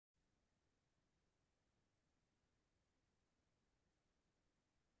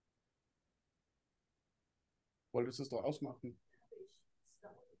Wolltest du es doch ausmachen?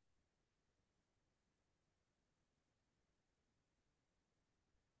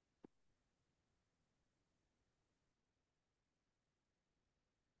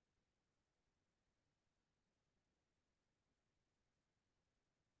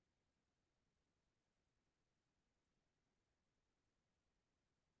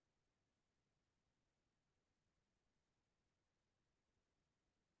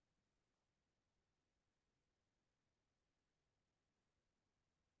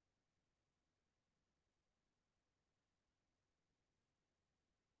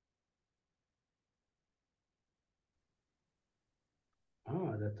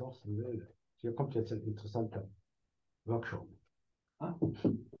 Der Thorsten Will. Hier kommt jetzt ein interessanter Workshop. Ah,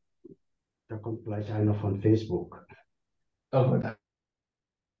 da kommt gleich einer von Facebook. Oh,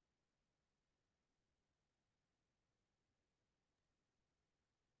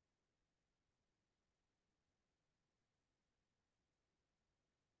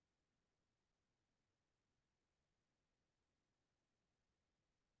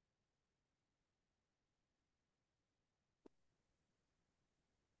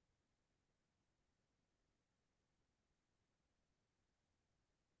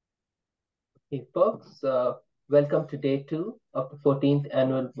 Hey folks, welcome to day 2 of the 14th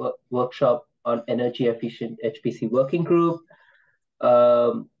annual workshop on energy efficient HPC working group.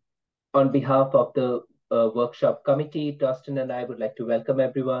 On behalf of the workshop committee, Dustin and I would like to welcome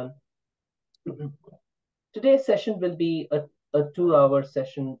everyone. Today's session will be a 2-hour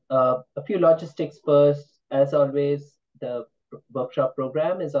session. A few logistics first. As always, the workshop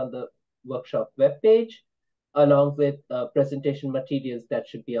program is on the workshop webpage, along with presentation materials that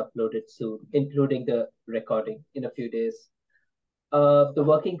should be uploaded soon, including the recording in a few days. The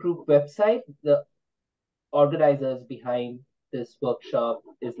working group website, the organizers behind this workshop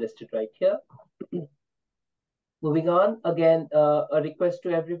is listed right here. Moving on, again, a request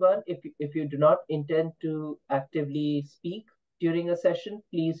to everyone, if you do not intend to actively speak during a session,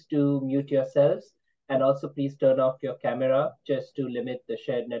 please do mute yourselves, and also please turn off your camera just to limit the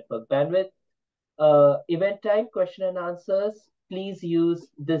shared network bandwidth. Event time, question and answers, please use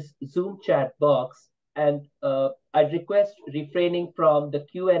this Zoom chat box, and I'd request refraining from the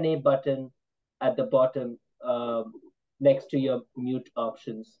Q&A button at the bottom next to your mute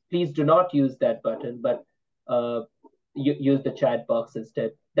options. Please do not use that button, but use the chat box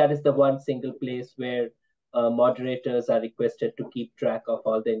instead. That is the one single place where moderators are requested to keep track of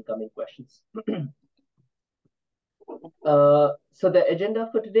all the incoming questions. So the agenda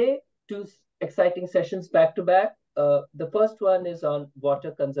for today, 2 exciting sessions back to back. The first one is on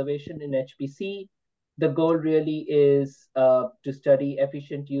water conservation in HPC. The goal really is to study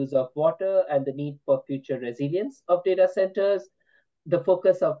efficient use of water and the need for future resilience of data centers. The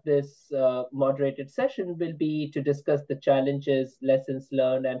focus of this moderated session will be to discuss the challenges, lessons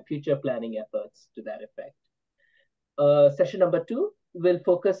learned, and future planning efforts to that effect. Session number 2 will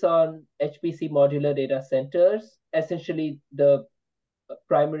focus on HPC modular data centers. Essentially, the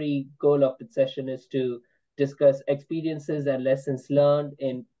primary goal of the session is to discuss experiences and lessons learned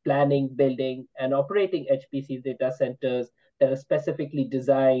in planning, building, and operating HPC data centers that are specifically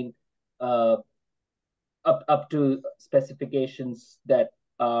designed up to specifications that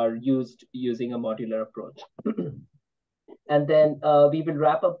are used using a modular approach. And then we will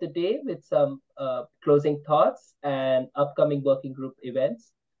wrap up the day with some closing thoughts and upcoming working group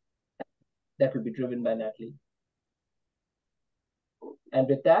events that will be driven by Natalie. And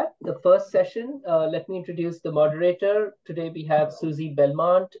with that, the first session, let me introduce the moderator. Today we have Susie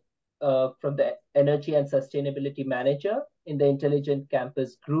Belmont from the Energy and Sustainability Manager in the Intelligent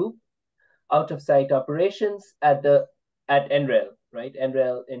Campus Group, out of site operations at NREL, right?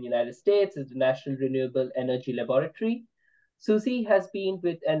 NREL in the United States is the National Renewable Energy Laboratory. Susie has been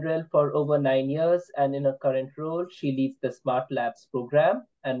with NREL for over 9 years, and in her current role, she leads the Smart Labs program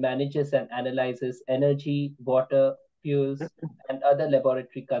and manages and analyzes energy, water, fuels, and other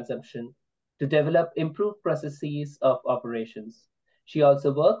laboratory consumption to develop improved processes of operations. She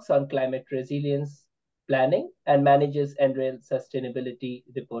also works on climate resilience planning and manages NREL sustainability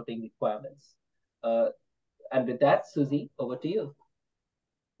reporting requirements. And with that, Susie, over to you.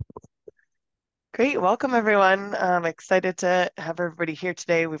 Great. Welcome, everyone. I'm excited to have everybody here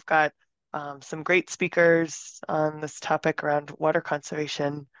today. We've got some great speakers on this topic around water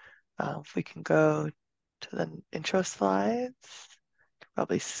conservation. If we can go to the intro slides,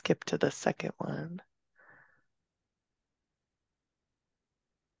 probably skip to the second one.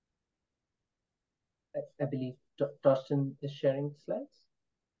 I believe Dustin is sharing the slides.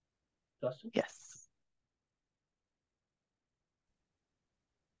 Dustin? Yes.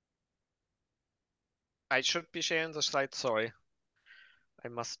 I should be sharing the slide. Sorry. I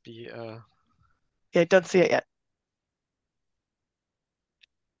must be... Yeah, don't see it yet.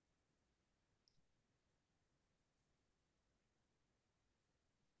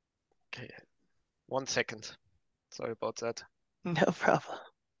 Okay. 1 second. Sorry about that. No problem.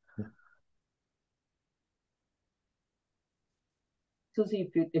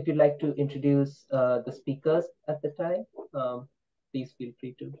 Susie, if you'd like to introduce the speakers at the time, please feel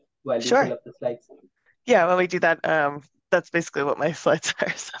free to while we Sure. pull up the slides. Yeah, when we do that, that's basically what my slides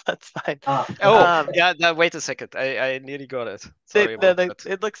are, so that's fine. Oh, yeah, no, wait a second. I nearly got it. Sorry about that.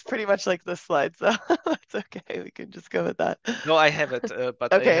 It looks pretty much like the slides, so that's okay. We can just go with that. No, I have it,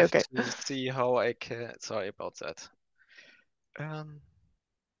 but Okay, I have okay. to see how I can. Sorry about that.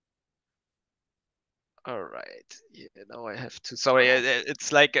 All right. Yeah, now I have to. Sorry,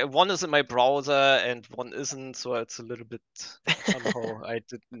 it's like one is in my browser and one isn't, so it's a little bit somehow I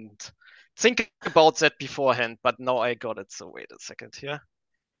didn't think about that beforehand, but now I got it. So wait a second here.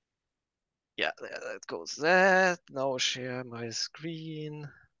 Yeah, there it goes. That now share my screen.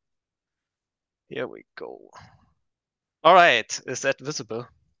 Here we go. All right, is that visible?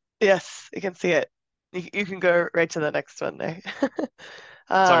 Yes, you can see it. You can go right to the next one there.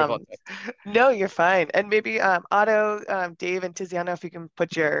 Sorry about that. No, you're fine. And maybe Otto, Dave, and Tiziano, if you can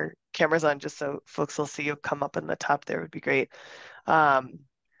put your cameras on just so folks will see you come up in the top there would be great.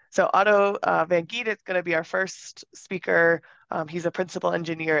 So Otto Van Giet is going to be our first speaker. He's a principal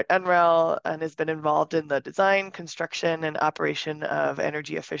engineer at NREL and has been involved in the design, construction, and operation of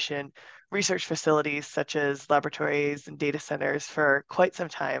energy efficient research facilities such as laboratories and data centers for quite some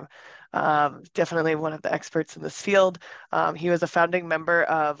time. Definitely one of the experts in this field. He was a founding member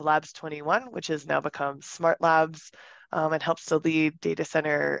of Labs 21, which has now become Smart Labs, and helps to lead data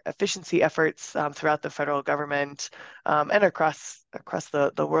center efficiency efforts throughout the federal government and across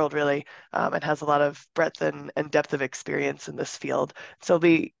the world, really, and has a lot of breadth and depth of experience in this field. So we'll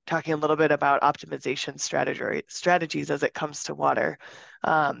be talking a little bit about optimization strategies as it comes to water.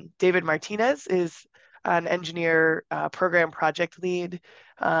 David Martinez is an engineer, program project lead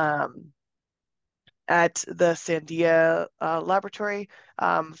at the Sandia laboratory,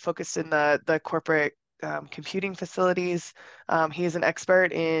 focused in the corporate computing facilities. He is an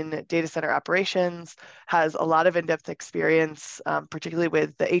expert in data center operations, has a lot of in-depth experience, particularly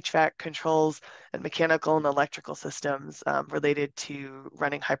with the HVAC controls and mechanical and electrical systems related to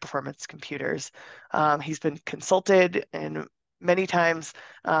running high-performance computers. He's been consulted and many times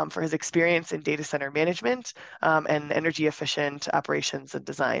for his experience in data center management and energy efficient operations and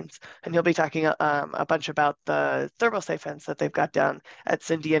designs. And he'll be talking a bunch about the thermal siphons that they've got down at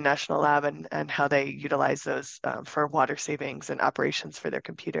Sandia National Lab and how they utilize those for water savings and operations for their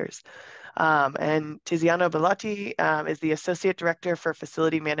computers. And Tiziano Bellotti is the Associate Director for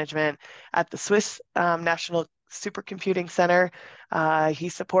Facility Management at the Swiss National Supercomputing Center. He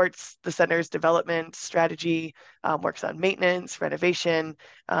supports the center's development strategy, works on maintenance, renovation,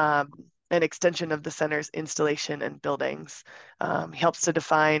 and extension of the center's installation and buildings. He helps to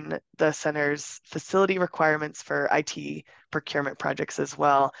define the center's facility requirements for IT procurement projects as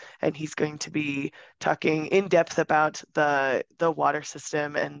well. And he's going to be talking in depth about the water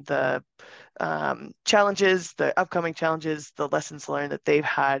system and the challenges, the upcoming challenges, the lessons learned that they've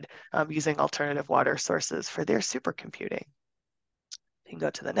had using alternative water sources for their supercomputing. You can go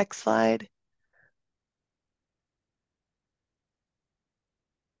to the next slide.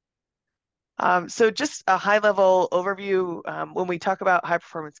 So just a high-level overview, when we talk about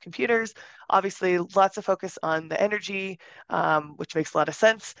high-performance computers, obviously lots of focus on the energy, which makes a lot of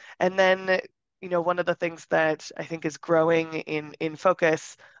sense. And then, one of the things that I think is growing in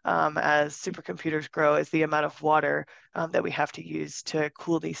focus as supercomputers grow is the amount of water that we have to use to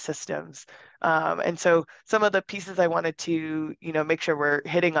cool these systems. And so some of the pieces I wanted to, make sure we're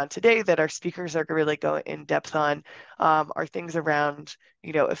hitting on today that our speakers are really going in depth on are things around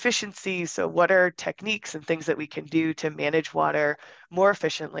efficiency. So what are techniques and things that we can do to manage water more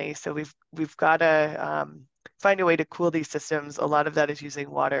efficiently? So we've got to find a way to cool these systems. A lot of that is using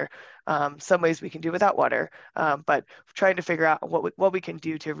water. Some ways we can do without water, but trying to figure out what we can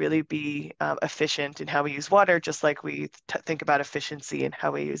do to really be efficient in how we use water, just like we think about efficiency and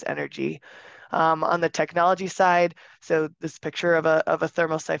how we use energy. On the technology side, so this picture of a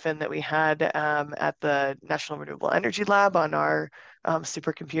thermal siphon that we had at the National Renewable Energy Lab on our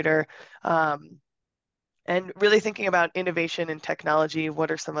supercomputer. And really thinking about innovation and technology,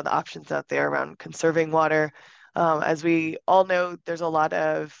 what are some of the options out there around conserving water? As we all know, there's a lot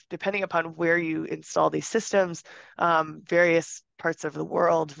of, depending upon where you install these systems, various parts of the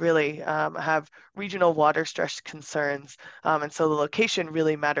world really have regional water stress concerns. And so the location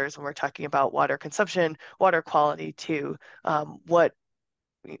really matters when we're talking about water consumption, water quality too.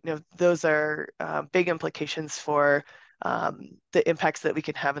 Those are big implications for the impacts that we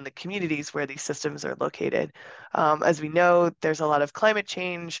can have in the communities where these systems are located. As we know, there's a lot of climate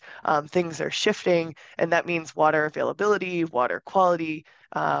change, things are shifting, and that means water availability, water quality,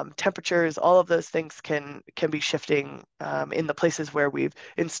 temperatures, all of those things can be shifting in the places where we've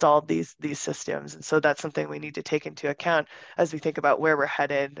installed these systems. And so that's something we need to take into account as we think about where we're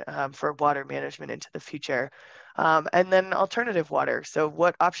headed for water management into the future. And then alternative water. So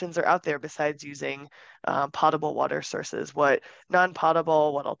what options are out there besides using potable water sources? What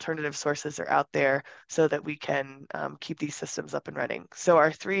non-potable, what alternative sources are out there so that we can keep these systems up and running? So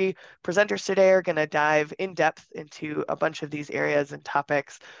our three presenters today are going to dive in depth into a bunch of these areas and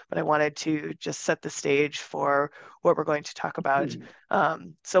topics, but I wanted to just set the stage for what we're going to talk about.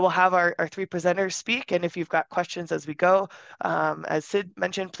 So we'll have our three presenters speak, and if you've got questions as we go, as Sid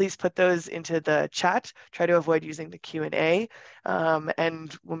mentioned, please put those into the chat. Try to avoid using the Q&A.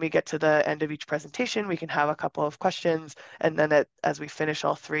 And when we get to the end of each presentation, we can have a couple of questions, and then as we finish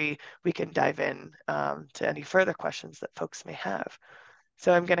all three, we can dive in to any further questions that folks may have.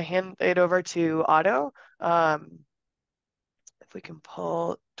 So I'm going to hand it over to Otto. If we can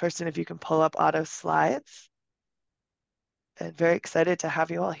pull, Torsten, if you can pull up Otto's slides. And very excited to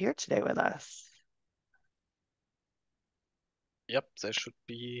have you all here today with us. Yep, they should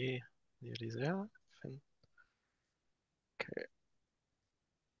be nearly there. Okay.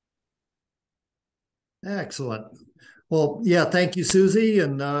 Excellent. Well, yeah, thank you, Susie,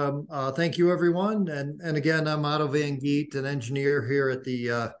 and thank you, everyone. And again, I'm Otto Van Geet, an engineer here at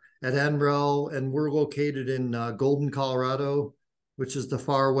NREL, and we're located in Golden, Colorado, which is the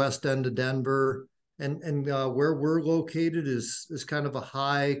far west end of Denver. And where we're located is kind of a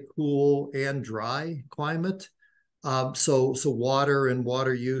high, cool, and dry climate. So water and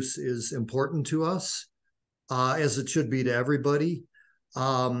water use is important to us, as it should be to everybody. So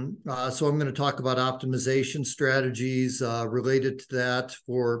I'm going to talk about optimization strategies related to that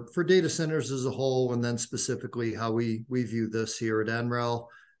for data centers as a whole, and then specifically how we view this here at NREL.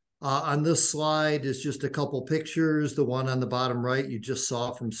 On this slide is just a couple pictures. The one on the bottom right you just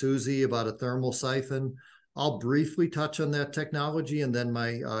saw from Susie about a thermal siphon. I'll briefly touch on that technology, and then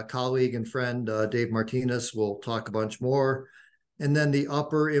my colleague and friend Dave Martinez will talk a bunch more. And then the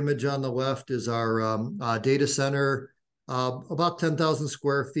upper image on the left is our data center, about 10,000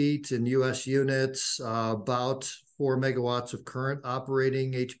 square feet in US units, about 4 megawatts of current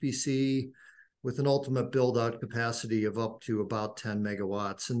operating HPC, with an ultimate build-out capacity of up to about 10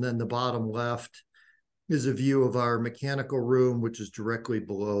 megawatts. And then the bottom left is a view of our mechanical room, which is directly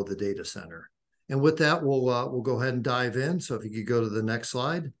below the data center. And with that, we'll go ahead and dive in. So if you could go to the next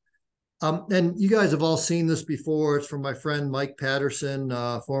slide. And you guys have all seen this before. It's from my friend Mike Patterson,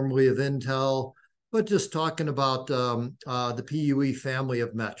 formerly of Intel, but just talking about the PUE family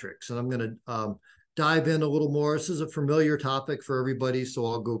of metrics. And I'm going to dive in a little more. This is a familiar topic for everybody, so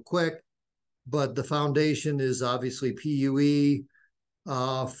I'll go quick. But the foundation is obviously PUE.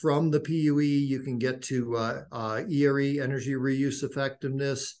 From the PUE, you can get to ERE, energy reuse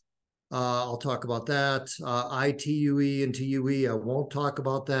effectiveness. I'll talk about that. ITUE and TUE, I won't talk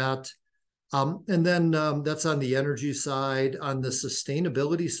about that. And then that's on the energy side. On the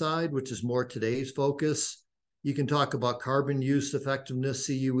sustainability side, which is more today's focus, you can talk about carbon use effectiveness,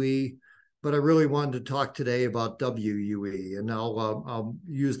 CUE. But I really wanted to talk today about WUE, and I'll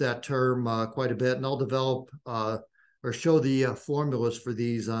use that term quite a bit, and I'll develop or show the formulas for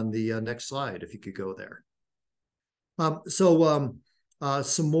these on the next slide, if you could go there.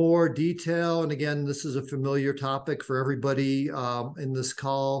 Some more detail, and again, this is a familiar topic for everybody in this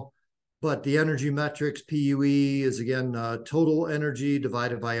call, but the energy metrics, PUE, is again total energy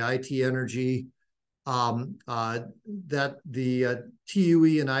divided by IT energy. That the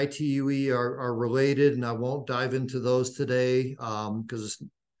TUE and ITUE are related, and I won't dive into those today because it's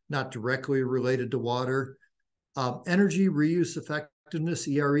not directly related to water. Energy reuse effectiveness,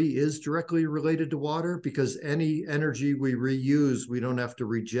 ERE, is directly related to water because any energy we reuse, we don't have to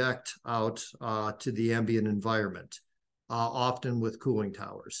reject out to the ambient environment, often with cooling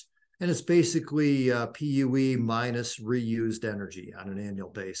towers. And it's basically PUE minus reused energy on an annual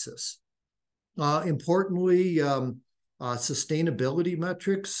basis. Importantly, sustainability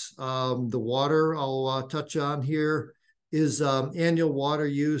metrics, the water I'll touch on here is annual water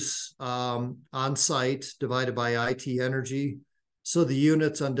use on site divided by IT energy. So the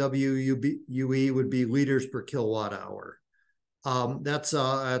units on WUE would be liters per kilowatt hour. That's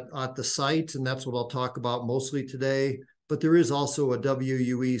at the site, and that's what I'll talk about mostly today. but there is also a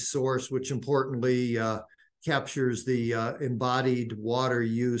WUE source, which importantly captures the embodied water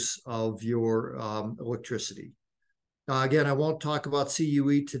use of your electricity. Again, I won't talk about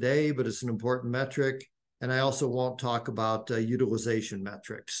CUE today, but it's an important metric. And I also won't talk about utilization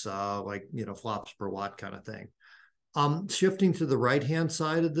metrics, like, flops per watt kind of thing. Shifting to the right-hand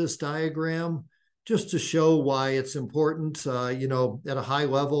side of this diagram, just to show why it's important, at a high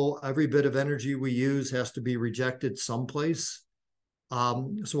level, every bit of energy we use has to be rejected someplace.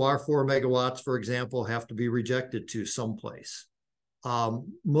 So our 4 megawatts, for example, have to be rejected to someplace.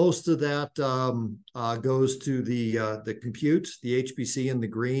 Most of that goes to the compute, the HPC in the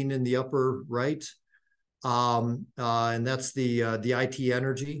green in the upper right, and that's the IT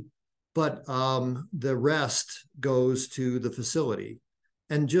energy. But the rest goes to the facility.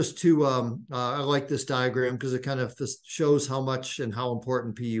 And just to, I like this diagram because it kind of shows how much and how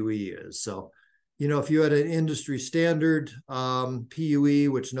important PUE is. So, if you had an industry standard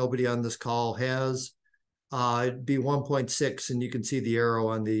PUE, which nobody on this call has, it'd be 1.6, and you can see the arrow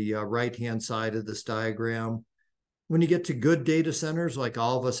on the right-hand side of this diagram. When you get to good data centers, like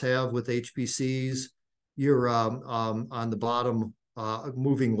all of us have with HPCs, you're on the bottom,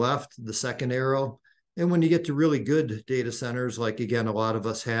 moving left, the second arrow. And when you get to really good data centers, like, again, a lot of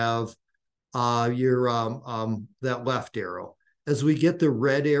us have, you're that left arrow. As we get the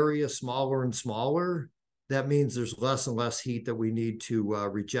red area smaller and smaller, that means there's less and less heat that we need to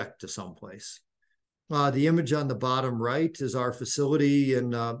reject to someplace. The image on the bottom right is our facility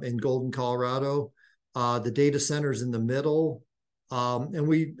in Golden, Colorado. The data center's in the middle. And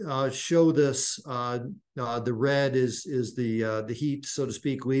we show this, the red is the heat, so to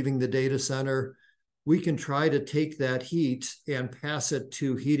speak, leaving the data center. We can try to take that heat and pass it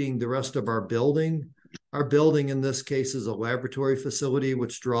to heating the rest of our building. Our building in this case is a laboratory facility,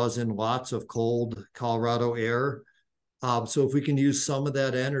 which draws in lots of cold Colorado air. So if we can use some of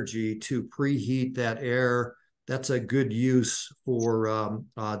that energy to preheat that air, that's a good use for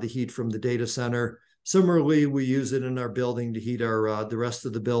the heat from the data center. Similarly, we use it in our building to heat our the rest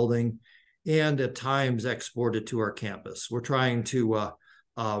of the building, and at times export it to our campus. We're trying to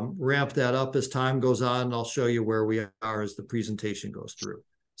ramp that up as time goes on, and I'll show you where we are as the presentation goes through.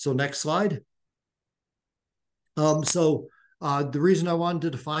 So next slide. The reason I wanted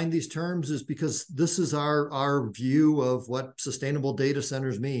to define these terms is because this is our view of what sustainable data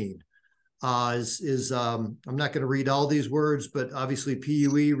centers mean. I'm not going to read all these words, but obviously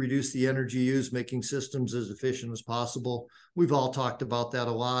PUE, reduce the energy used, making systems as efficient as possible. We've all talked about that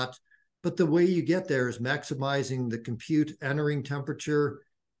a lot. But the way you get there is maximizing the compute entering temperature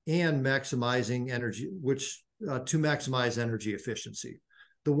and maximizing energy, to maximize energy efficiency.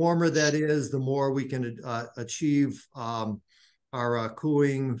 The warmer that is, the more we can achieve our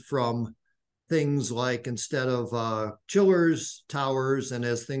cooling from things like, instead of chillers, towers, and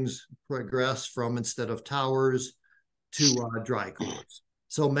as things progress from instead of towers to dry coolers.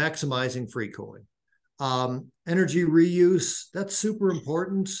 So maximizing free cooling. Energy reuse, that's super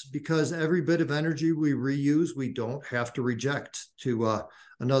important because every bit of energy we reuse, we don't have to reject to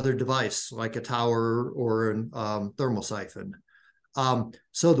another device like a tower or a thermal siphon.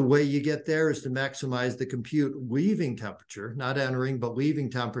 So the way you get there is to maximize the compute leaving temperature, not entering, but leaving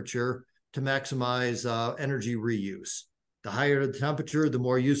temperature, to maximize energy reuse. The higher the temperature, the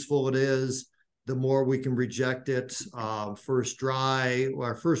more useful it is, the more we can reject it, first dry,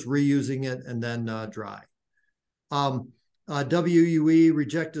 or first reusing it, and then dry. WUE,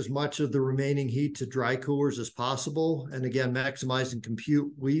 reject as much of the remaining heat to dry coolers as possible. And again, maximizing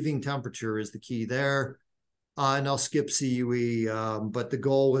compute leaving temperature is the key there. And I'll skip CUE, but the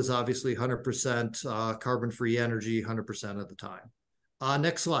goal is obviously 100% carbon-free energy 100% of the time.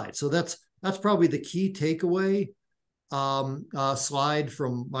 Next slide. So that's probably the key takeaway slide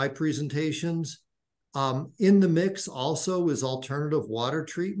from my presentations. In the mix also is alternative water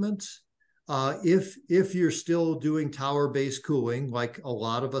treatment. If you're still doing tower-based cooling, like a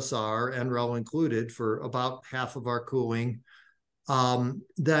lot of us are, NREL included, for about half of our cooling,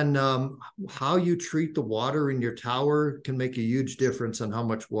 then how you treat the water in your tower can make a huge difference on how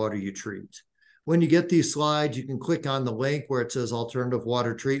much water you treat. When you get these slides, you can click on the link where it says alternative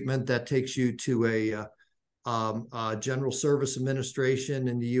water treatment. That takes you to a General Service Administration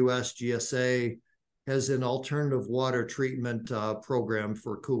in the US, GSA, has an alternative water treatment program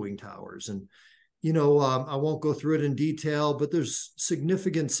for cooling towers. And, I won't go through it in detail, but there's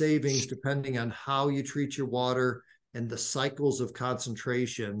significant savings depending on how you treat your water and the cycles of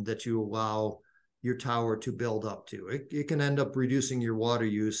concentration that you allow your tower to build up to. It can end up reducing your water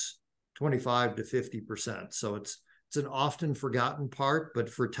use 25 to 50%. So it's an often forgotten part, but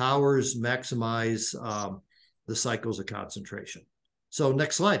for towers, maximize the cycles of concentration. So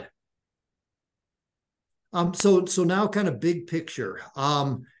next slide. So now kind of big picture.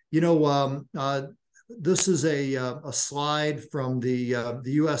 This is a slide from the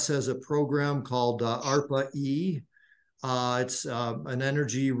U.S. has a program called ARPA-E. It's an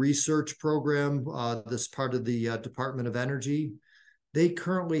energy research program. This part of the Department of Energy. They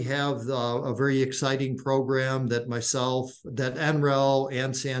currently have a very exciting program that NREL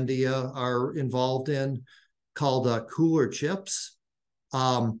and Sandia are involved in, called cooler chips.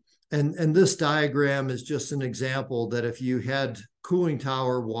 And this diagram is just an example that if you had cooling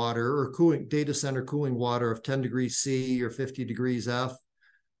tower water or data center cooling water of 10 degrees C or 50 degrees F,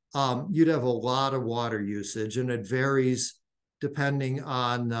 you'd have a lot of water usage, and it varies depending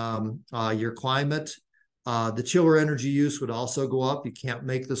on your climate. The chiller energy use would also go up. You can't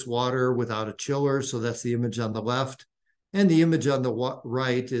make this water without a chiller, so that's the image on the left. And the image on the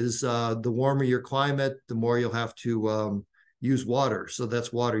right is the warmer your climate, the more you'll have to use water. So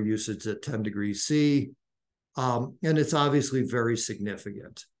that's water usage at 10 degrees C. And it's obviously very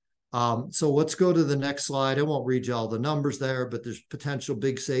significant. So let's go to the next slide. I won't read you all the numbers there, but there's potential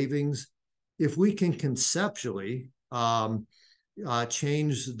big savings. If we can conceptually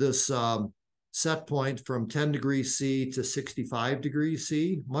change this set point from 10 degrees C to 65 degrees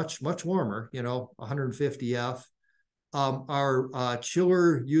C, much warmer, 150 F, our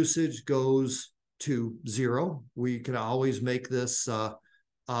chiller usage goes to 0. We can always make this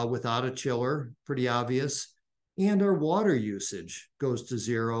without a chiller, pretty obvious. And our water usage goes to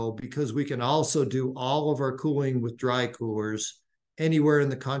 0 because we can also do all of our cooling with dry coolers anywhere in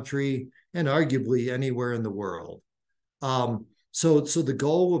the country and arguably anywhere in the world. So the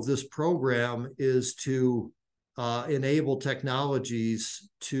goal of this program is to enable technologies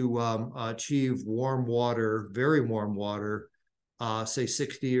to achieve warm water, very warm water, say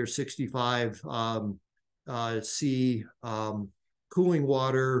 60 or 65 C cooling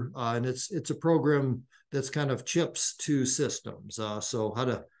water, and it's a program that's kind of chips to systems. So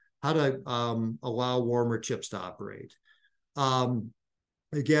how to allow warmer chips to operate.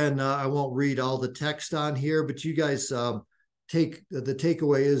 Again, I won't read all the text on here, but you guys the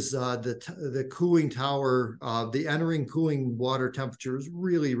takeaway is the cooling tower, the entering cooling water temperature is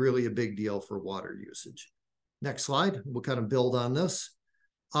really, really a big deal for water usage. Next slide. We'll kind of build on this.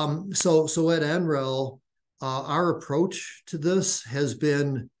 So at NREL, our approach to this has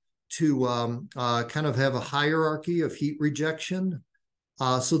been to kind of have a hierarchy of heat rejection.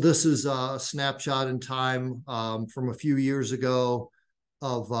 So this is a snapshot in time from a few years ago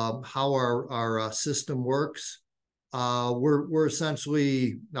of how our system works. We're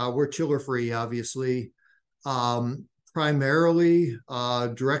essentially, we're chiller free, obviously. Primarily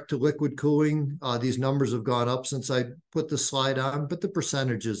direct to liquid cooling. These numbers have gone up since I put the slide on, but the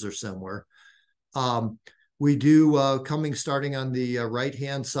percentages are similar. We do, starting on the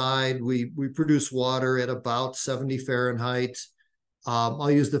right-hand side, we produce water at about 70 Fahrenheit.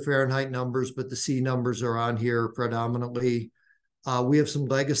 I'll use the Fahrenheit numbers, but the C numbers are on here predominantly. We have some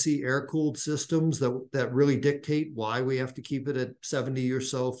legacy air-cooled systems that really dictate why we have to keep it at 70 or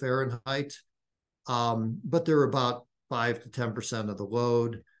so Fahrenheit. But they're about 5 to 10% of the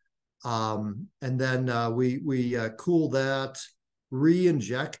load. And then we cool that,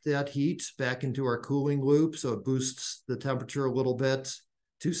 re-inject that heat back into our cooling loop, so it boosts the temperature a little bit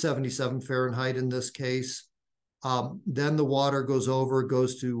to 77 Fahrenheit in this case. Then the water goes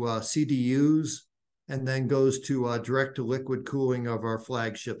to CDUs, and then goes to direct to liquid cooling of our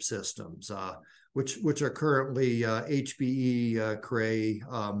flagship systems, which are currently HBE Cray,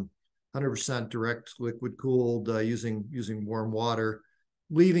 100% direct liquid cooled using warm water.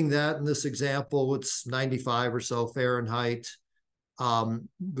 Leaving that in this example, it's 95 or so Fahrenheit.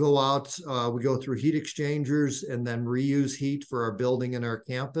 Go out, we go through heat exchangers and then reuse heat for our building and our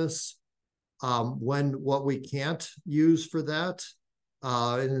campus. What we can't use for that,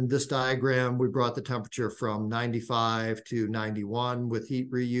 and in this diagram, we brought the temperature from 95 to 91 with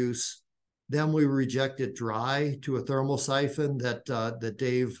heat reuse. Then we reject it dry to a thermal siphon that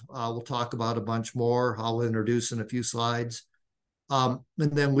Dave will talk about a bunch more. I'll introduce in a few slides. And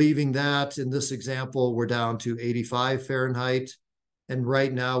then leaving that, in this example, we're down to 85 Fahrenheit. And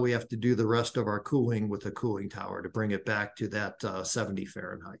right now we have to do the rest of our cooling with a cooling tower to bring it back to that 70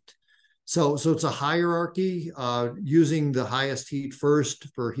 Fahrenheit. So it's a hierarchy, using the highest heat first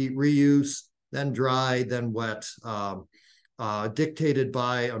for heat reuse, then dry, then wet, dictated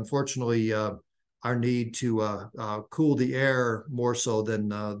by, unfortunately, our need to cool the air more so than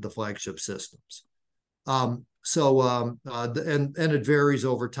the flagship systems. And it varies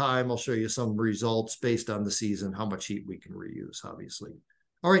over time. I'll show you some results based on the season, how much heat we can reuse, obviously.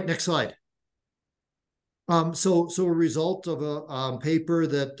 All right, next slide. So a result of a paper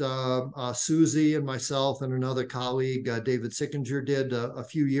that Susie and myself and another colleague, David Sickinger, did a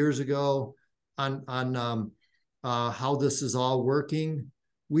few years ago on how this is all working.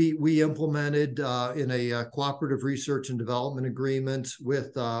 We implemented in a cooperative research and development agreement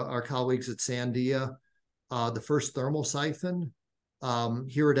with our colleagues at Sandia the first thermal siphon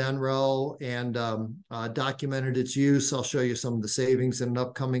here at NREL and documented its use. I'll show you some of the savings in an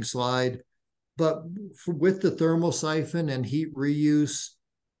upcoming slide. But with the thermal siphon and heat reuse,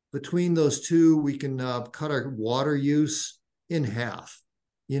 between those two, we can cut our water use in half.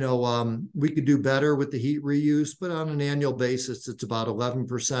 You know, we could do better with the heat reuse, but on an annual basis, it's about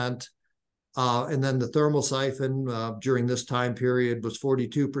 11%. And then the thermal siphon during this time period was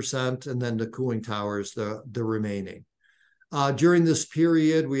 42%, and then the cooling towers, the remaining. During this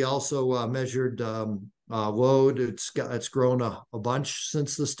period, we also measured load. It's grown a bunch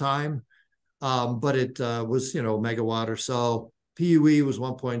since this time. But it was, you know, megawatt or so. PUE was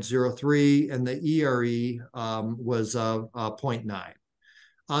 1.03 and the ERE was 0.9.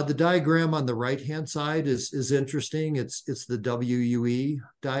 The diagram on the right-hand side is interesting. It's the WUE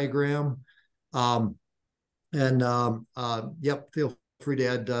diagram. Yep, feel free to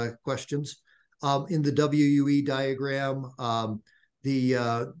add questions. In the WUE diagram,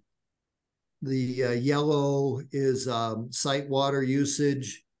 the yellow is site water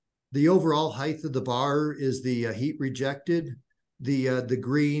usage. The overall height of the bar is the heat rejected. The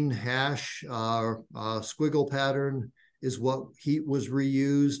green hash squiggle pattern is what heat was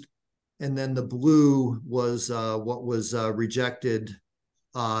reused. And then the blue was what was rejected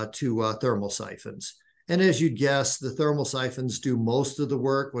to thermal siphons. And as you'd guess, the thermal siphons do most of the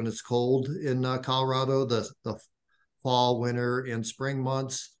work when it's cold in Colorado, the fall, winter, and spring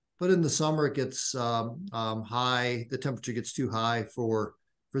months. But in the summer, it gets high. The temperature gets too high for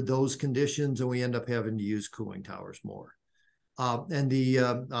those conditions, and we end up having to use cooling towers more. And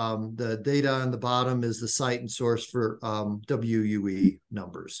the data on the bottom is the site and source for WUE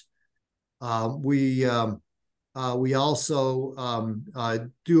numbers. We also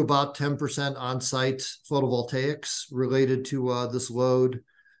do about 10% on-site photovoltaics related to this load,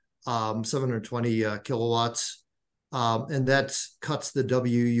 720 kilowatts. And that cuts the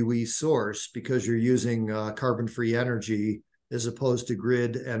WUE source because you're using carbon-free energy as opposed to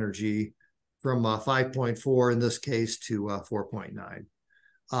grid energy from 5.4 in this case to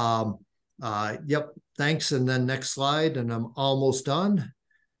 4.9. Yep, thanks. And then next slide, and I'm almost done.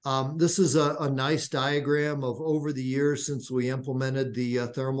 This is a nice diagram of over the years since we implemented the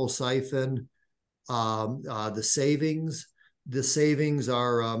thermal siphon, the savings. The savings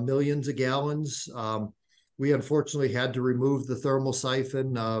are millions of gallons. We unfortunately had to remove the thermal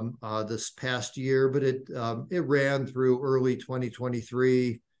siphon this past year, but it ran through early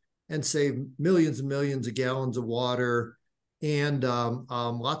 2023 and saved millions and millions of gallons of water and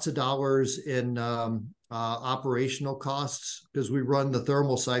lots of dollars in operational costs because we run the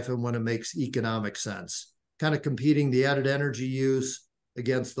thermal siphon when it makes economic sense, kind of competing the added energy use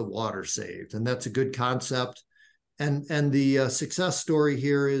against the water saved. And that's a good concept. And the success story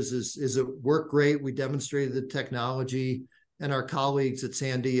here is it worked great. We demonstrated the technology, and our colleagues at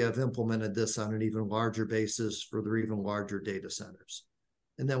Sandia have implemented this on an even larger basis for their even larger data centers.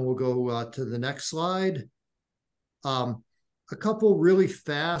 And then we'll go to the next slide. A couple really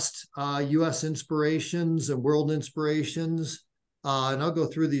fast US inspirations and world inspirations. And I'll go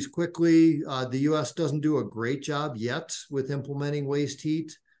through these quickly. The US doesn't do a great job yet with implementing waste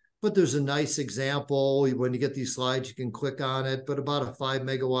heat. But there's a nice example. When you get these slides, you can click on it. But about a 5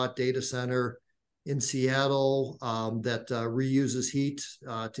 megawatt data center in Seattle that reuses heat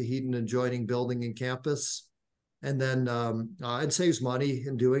to heat an adjoining building and campus. And then it saves money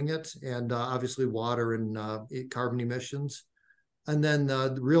in doing it, and obviously water and carbon emissions. And then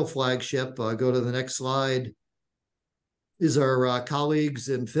the real flagship, go to the next slide, is our colleagues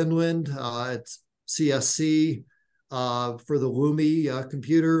in Finland at CSC. For the Lumi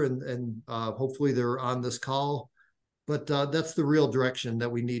computer, and hopefully they're on this call. But that's the real direction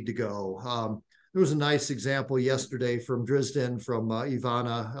that we need to go. There was a nice example yesterday from Dresden from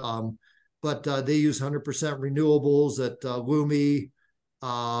Ivana, but they use 100% renewables at Lumi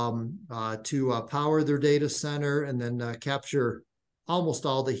to power their data center and then capture almost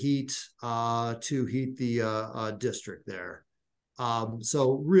all the heat to heat the district there.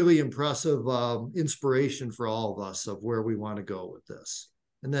 So really impressive inspiration for all of us of where we want to go with this.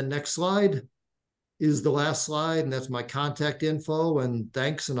 And then next slide is the last slide, and that's my contact info. And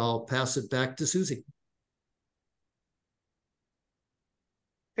thanks, and I'll pass it back to Susie.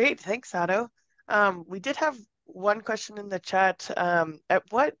 Great, thanks, Otto. We did have one question in the chat. At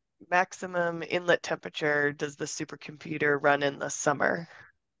what maximum inlet temperature does the supercomputer run in the summer?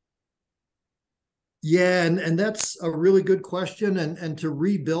 Yeah, and that's a really good question. And to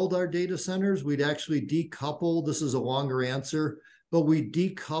rebuild our data centers, we'd actually decouple. This is a longer answer, but we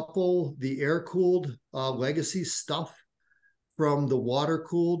decouple the air-cooled legacy stuff from the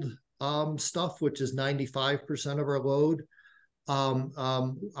water-cooled stuff, which is 95% of our load.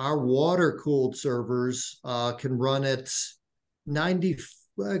 Our water-cooled servers can run at 90,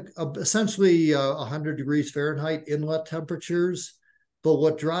 essentially 100 degrees Fahrenheit inlet temperatures. But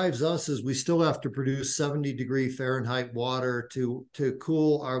what drives us is we still have to produce 70-degree Fahrenheit water to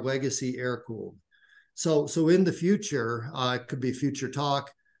cool our legacy air cooled. So in the future, it could be future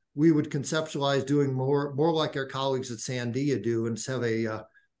talk, we would conceptualize doing more like our colleagues at Sandia do, and have a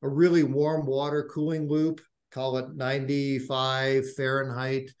really warm water cooling loop, call it 95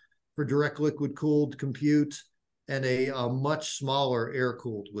 Fahrenheit for direct liquid cooled compute, and a much smaller air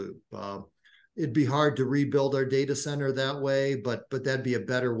cooled loop. It'd be hard to rebuild our data center that way, but that'd be a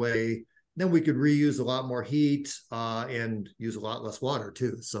better way. Then we could reuse a lot more heat and use a lot less water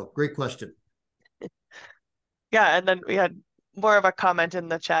too. So great question. Yeah, and then we had more of a comment in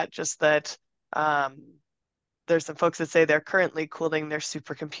the chat, just that there's some folks that say they're currently cooling their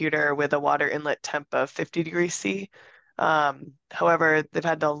supercomputer with a water inlet temp of 50 degrees C. However, they've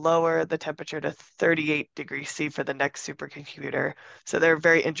had to lower the temperature to 38 degrees C for the next supercomputer. So they're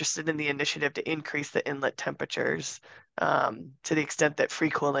very interested in the initiative to increase the inlet temperatures to the extent that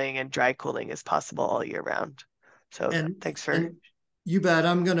free cooling and dry cooling is possible all year round. So thanks for... You bet.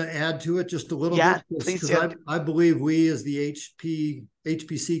 I'm going to add to it just a little bit. Please do. I believe we as the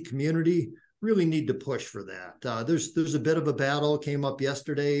HPC community really need to push for that. There's a bit of a battle came up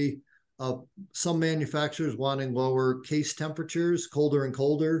yesterday. Some manufacturers wanting lower case temperatures, colder and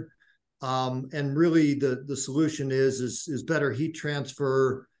colder. And really the solution is better heat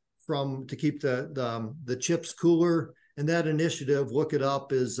transfer to keep the chips cooler. And that initiative, look it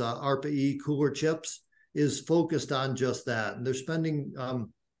up, is ARPA-E Cooler Chips, is focused on just that. And they're spending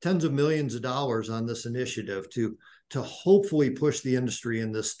tens of millions of dollars on this initiative to hopefully push the industry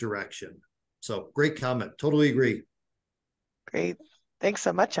in this direction. So great comment. Totally agree. Great. Thanks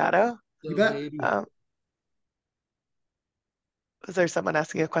so much, Otto. You bet. Was there someone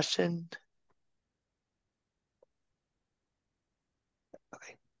asking a question?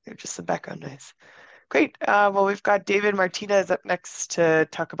 Okay, there's just some background noise. Great. Well, we've got David Martinez up next to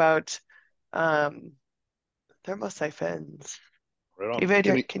talk about thermosiphons. Right on.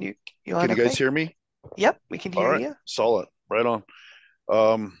 David, can you guys hear me? Yep, we can hear you. Solid. Right on.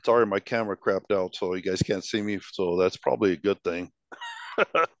 Sorry, my camera crapped out, so you guys can't see me. So that's probably a good thing.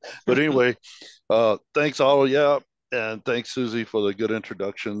 But anyway, thanks, Otto. Yeah, and thanks, Susie, for the good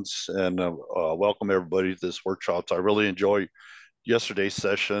introductions, and welcome everybody to this workshop. I really enjoyed yesterday's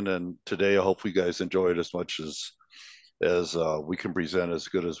session, and today I hope you guys enjoy it as much as we can present as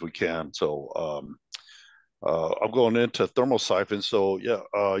good as we can. So I'm going into thermosiphons. So yeah,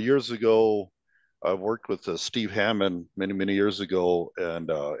 years ago, I worked with Steve Hammond many years ago, and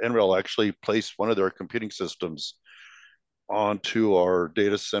NREL actually placed one of their computing systems onto our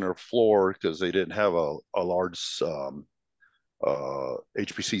data center floor because they didn't have a large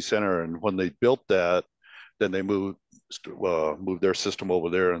HPC center. And when they built that, then they moved their system over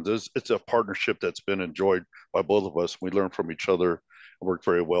there. And it's a partnership that's been enjoyed by both of us. We learned from each other and worked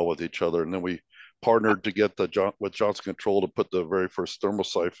very well with each other. And then we partnered to get with Johnson Control to put the very first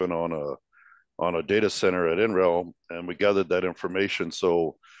thermosiphon on a data center at NREL, and we gathered that information.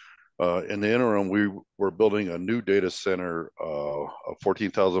 So in the interim, we were building a new data center, a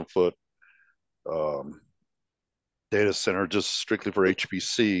 14,000 foot data center, just strictly for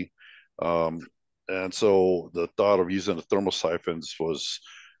HPC. And so the thought of using the thermosiphons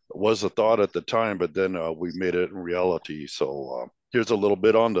was a thought at the time, but then we made it in reality. So here's a little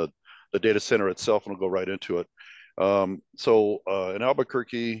bit on the data center itself, and we'll go right into it. So in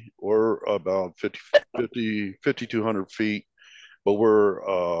Albuquerque, we're about 5,200 feet, but we're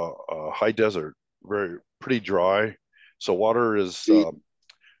high desert, pretty dry. So water is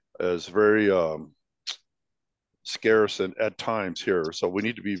very scarce and at times here. So we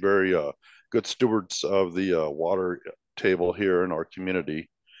need to be very good stewards of the water table here in our community.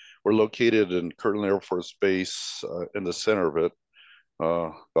 We're located in Kirtland Air Force Base in the center of it.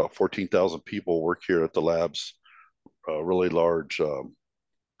 About 14,000 people work here at the labs, a really large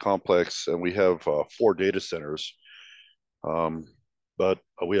complex, and we have 4 data centers. But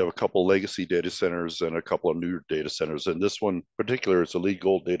we have a couple legacy data centers and a couple of new data centers. And this one in particular is a LEED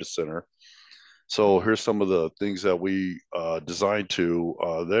Gold data center. So here's some of the things that we designed to.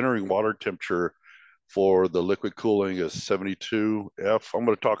 The entering water temperature for the liquid cooling is 72F. I'm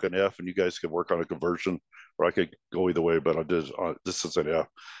going to talk an F, and you guys can work on a conversion, or I could go either way, but this is an F.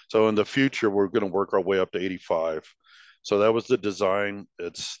 So in the future, we're going to work our way up to 85. So that was the design.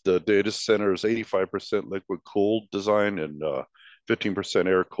 It's the data center is 85% liquid cooled design and 15%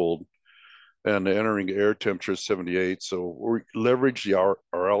 air cooled. And the entering air temperature is 78. So we leverage our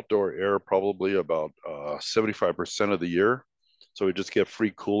outdoor air probably about 75% of the year. So we just get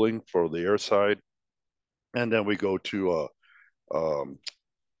free cooling for the air side. And then we go to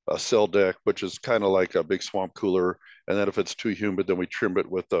a cell deck, which is kind of like a big swamp cooler. And then if it's too humid, then we trim it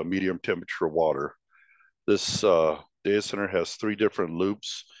with medium temperature water. This data center has 3 different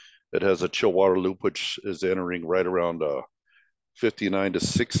loops. It has a chill water loop, which is entering right around 59 to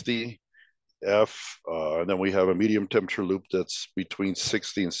 60 F. And then we have a medium temperature loop that's between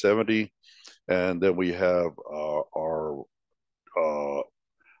 60 and 70. And then we have our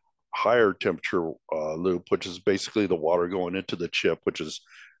higher temperature loop, which is basically the water going into the chip, which is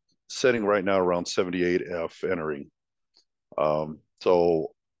setting right now around 78 F entering.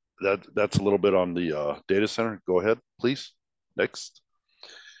 So that's a little bit on the data center. Go ahead, please. Next.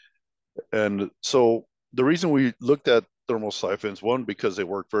 And so the reason we looked at thermal siphons, one, because they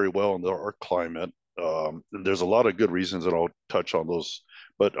work very well in our climate. And there's a lot of good reasons, and I'll touch on those.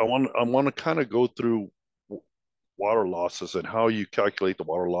 But I want to kind of go through water losses and how you calculate the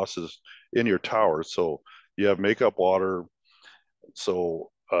water losses in your tower. So you have makeup water. So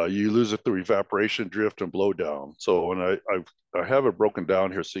you lose it through evaporation, drift, and blowdown. So, and I have it broken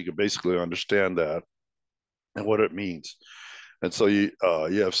down here so you can basically understand that and what it means. And so you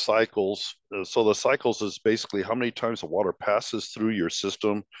have cycles. So the cycles is basically how many times the water passes through your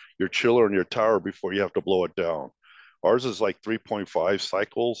system, your chiller, and your tower before you have to blow it down. Ours is like 3.5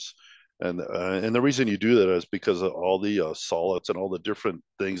 cycles. And the reason you do that is because of all the solids and all the different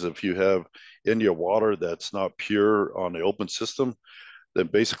things. If you have in your water that's not pure on the open system, then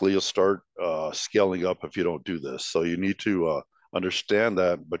basically you'll start scaling up if you don't do this. So you need to understand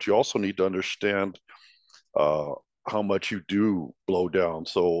that, but you also need to understand how much you do blow down.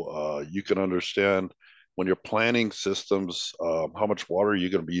 So you can understand when you're planning systems, how much water you're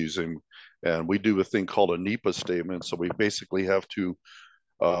going to be using. And we do a thing called a NEPA statement. So we basically have to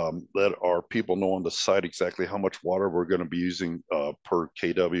let our people know on the site exactly how much water we're going to be using per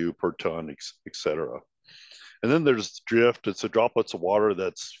kW, per ton, et cetera. And then there's drift. It's the droplets of water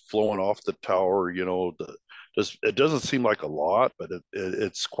that's flowing off the tower. You know, it doesn't seem like a lot, but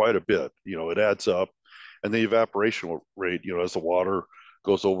it's quite a bit. You know, it adds up. And the evaporation rate, you know, as the water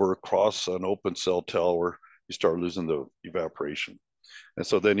goes over across an open cell tower, you start losing the evaporation. And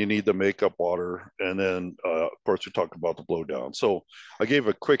so then you need the makeup water. And then, of course, we talked about the blowdown. So I gave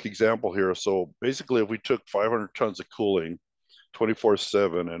a quick example here. So basically, if we took 500 tons of cooling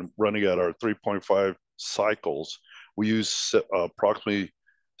 24/7 and running at our 3.5 cycles, we use approximately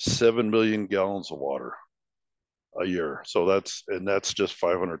 7 million gallons of water a year. So that's just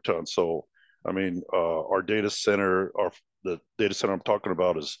 500 tons. So, I mean, our data center, the data center I'm talking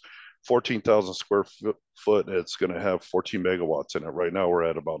about is 14,000 square foot. It's going to have 14 megawatts in it. Right now, we're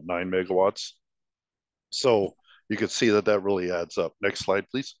at about 9 megawatts. So you can see that really adds up. Next slide,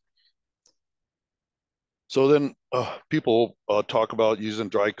 please. So then people talk about using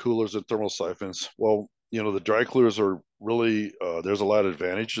dry coolers and thermal siphons. Well, you know, the dry coolers are really, there's a lot of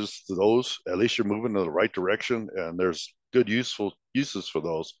advantages to those. At least you're moving in the right direction, and there's good useful uses for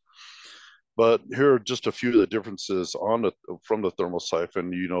those. But here are just a few of the differences from the thermal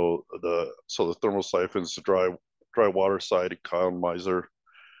siphon. You know, the thermal siphon's the dry water side economizer.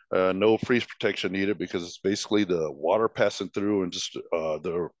 No freeze protection needed because it's basically the water passing through and just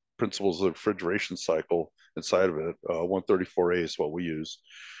the principles of the refrigeration cycle inside of it. 134A is what we use.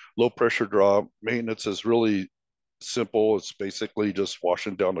 Low pressure draw maintenance is really simple. It's basically just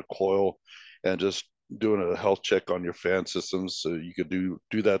washing down the coil and just doing a health check on your fan systems. So you could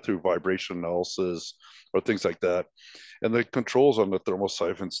do that through vibration analysis or things like that. And the controls on the thermal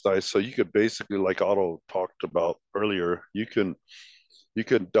siphon's nice. So you could basically, like Otto talked about earlier, you can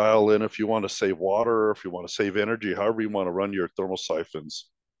dial in if you want to save water, if you want to save energy, however you want to run your thermal siphons.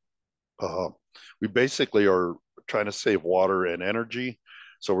 We basically are trying to save water and energy.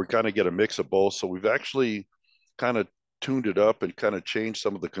 So we're kind of get a mix of both. So we've actually kind of tuned it up and kind of changed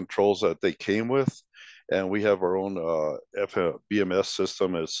some of the controls that they came with. And we have our own BMS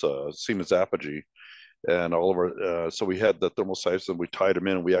system. It's Siemens Apogee. And all of our, so we had the thermal siphons and we tied them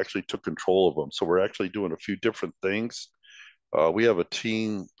in and we actually took control of them. So we're actually doing a few different things. We have a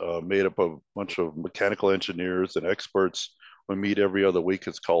team made up of a bunch of mechanical engineers and experts. We meet every other week.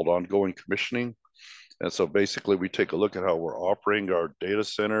 It's called ongoing commissioning. And so basically we take a look at how we're operating our data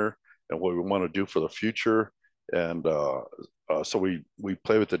center and what we want to do for the future. And so we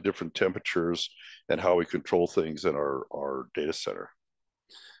play with the different temperatures and how we control things in our data center.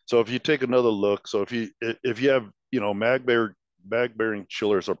 So if you take another look, so if you have, mag bearing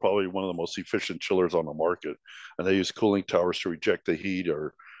chillers are probably one of the most efficient chillers on the market, and they use cooling towers to reject the heat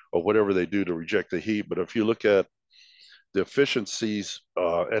or whatever they do to reject the heat. But if you look at the efficiencies,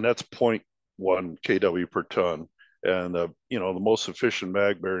 and that's 0.1 kW per ton, and the most efficient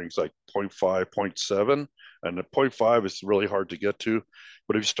mag bearings like 0.5, 0.7, and the 0.5 is really hard to get to.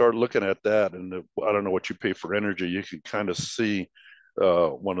 But if you start looking at that, and I don't know what you pay for energy, you can kind of see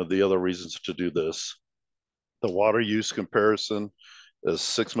one of the other reasons to do this. The water use comparison is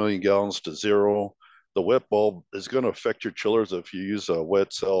 6 million gallons to 0. The wet bulb is going to affect your chillers if you use a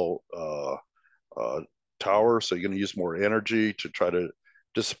wet cell tower, so you're going to use more energy to try to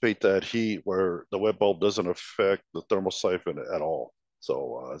dissipate that heat, where the wet bulb doesn't affect the thermal siphon at all.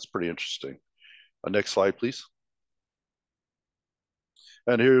 So it's pretty interesting. Next slide, please.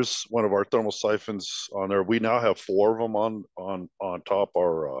 And here's one of our thermal siphons on there. We now have 4 of them on top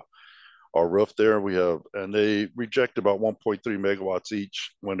our roof there. We have, and they reject about 1.3 megawatts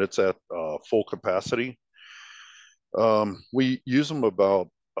each when it's at full capacity. We use them about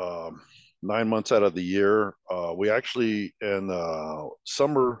 9 months out of the year. We actually, in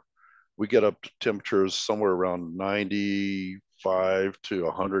summer, we get up to temperatures somewhere around 95 to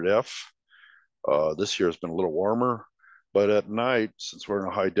 100 F. This year has been a little warmer, but at night, since we're in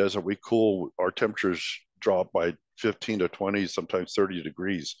a high desert, we cool, our temperatures drop by 15 to 20, sometimes 30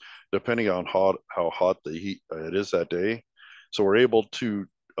 degrees, depending on how hot the heat it is that day. So we're able to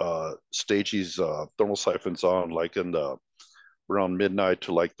stage these thermal siphons on like in the around midnight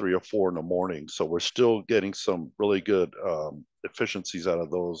to like 3 or 4 in the morning. So we're still getting some really good efficiencies out of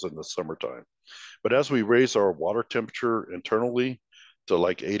those in the summertime. But as we raise our water temperature internally to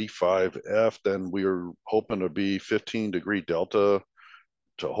like 85 F, then we're hoping to be 15-degree delta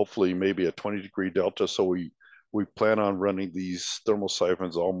to hopefully maybe a 20-degree delta. So we plan on running these thermal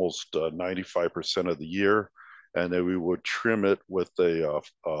siphons almost 95% of the year, and then we would trim it with a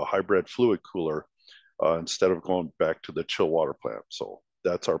hybrid fluid cooler instead of going back to the chill water plant. So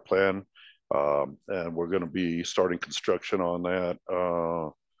that's our plan, and we're going to be starting construction on that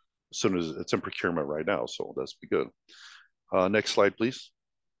as soon as it's in procurement right now. So that's be good. Next slide, please.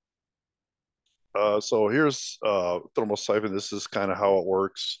 So here's thermal siphon. This is kind of how it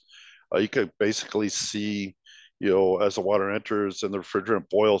works. You can basically see, as the water enters and the refrigerant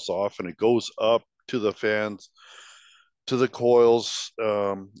boils off and it goes up to the fans, to the coils.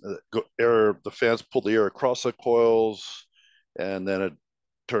 The fans pull the air across the coils, and then it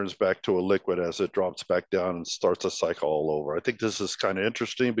turns back to a liquid as it drops back down and starts a cycle all over. I think this is kind of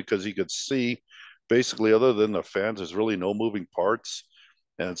interesting because you could see basically, other than the fans, there's really no moving parts.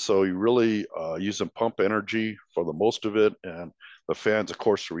 And so you really using pump energy for the most of it. And the fans, of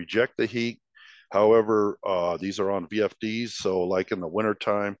course, reject the heat. However, these are on VFDs. So like in the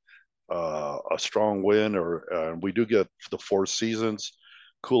wintertime, a strong wind, or we do get the 4 seasons,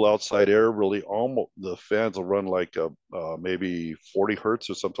 cool outside air, really almost, the fans will run like maybe 40 hertz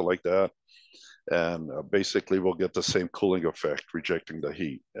or something like that. And basically we'll get the same cooling effect, rejecting the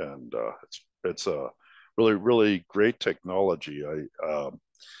heat. And it's a really, really great technology.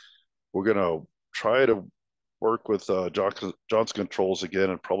 We're going to try to work with Johnson Controls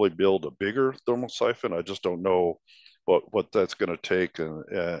again and probably build a bigger thermal siphon. I just don't know what that's going to take and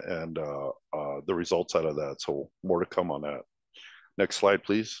the results out of that. So more to come on that. Next slide,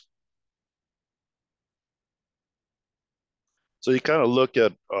 please. So you kind of look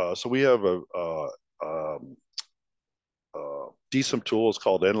at, so we have a decent tool. It's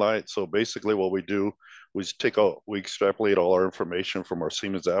called Enlight. So basically what we do, we extrapolate all our information from our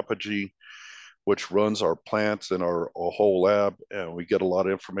Siemens Apogee, which runs our plants and our whole lab, and we get a lot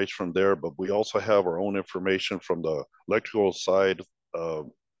of information from there. But we also have our own information from the electrical side of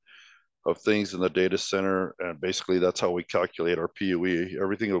things in the data center, and basically that's how we calculate our PUE.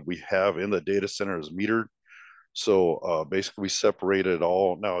 Everything that we have in the data center is metered. So basically we separate it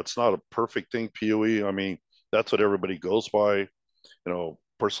all. Now, it's not a perfect thing, PUE. I mean, that's what everybody goes by.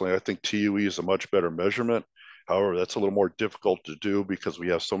 Personally, I think TUE is a much better measurement. However, that's a little more difficult to do because we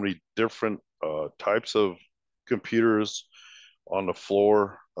have so many different types of computers on the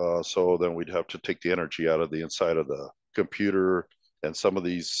floor. So then we'd have to take the energy out of the inside of the computer, and some of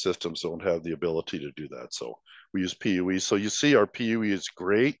these systems don't have the ability to do that. So we use PUE. So you see our PUE is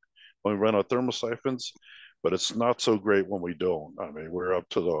great when we run our thermal siphons, but it's not so great when we don't. I mean, we're up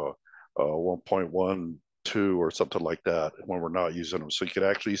to the 1.12 or something like that when we're not using them. So you can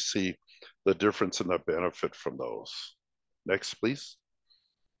actually see the difference in the benefit from those. Next, please.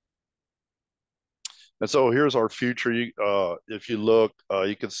 And so here's our future. If you look,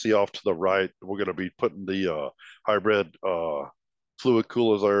 you can see off to the right, we're going to be putting the hybrid fluid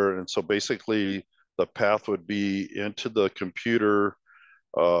coolers there. And so basically the path would be into the computer.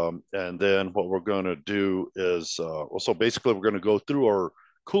 And then what we're going to do is, so basically we're going to go through our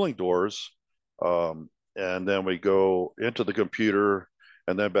cooling doors, and then we go into the computer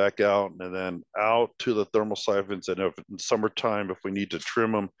and then back out and then out to the thermal siphons. And if in summertime, if we need to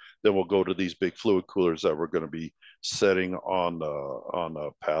trim them, then we'll go to these big fluid coolers that we're going to be setting on the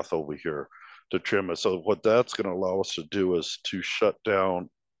path over here to trim it. So what that's going to allow us to do is to shut down,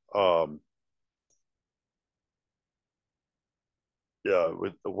 what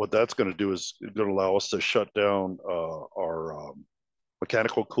that's going to do is going to allow us to shut down our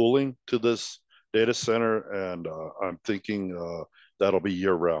mechanical cooling to this data center, and I'm thinking that'll be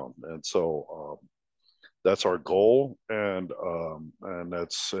year round. And so that's our goal, and we're going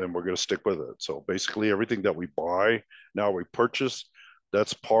to stick with it. So basically, everything that we buy now, we purchase,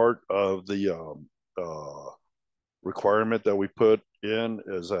 that's part of the requirement that we put in,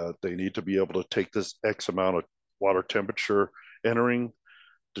 is that they need to be able to take this X amount of water temperature entering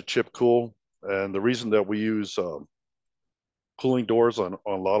to chip cool. And the reason that we use cooling doors on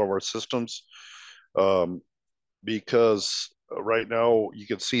a lot of our systems, because right now you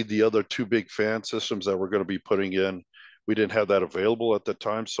can see the other two big fan systems that we're going to be putting in, we didn't have that available at the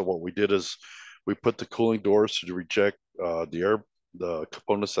time. So what we did is we put the cooling doors to reject the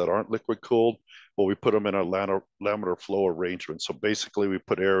components that aren't liquid cooled, but we put them in a laminar flow arrangement. So basically we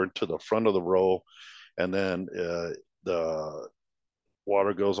put air into the front of the row, and then the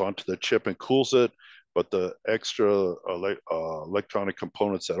water goes onto the chip and cools it, but the extra electronic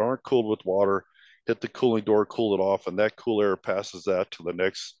components that aren't cooled with water hit the cooling door, cool it off, and that cool air passes that to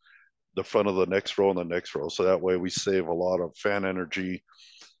the front of the next row and the next row. So that way we save a lot of fan energy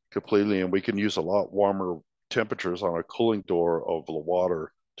completely, and we can use a lot warmer temperatures on a cooling door of the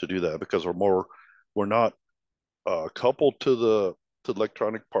water to do that, because we're not coupled to the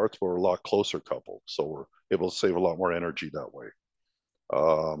electronic parts, but we're a lot closer coupled. So we're able to save a lot more energy that way.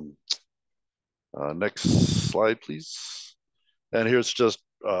 Next slide, please. And here's just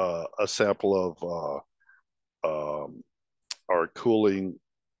a sample of our cooling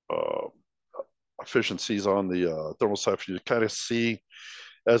efficiencies on the thermal siphon. You kind of see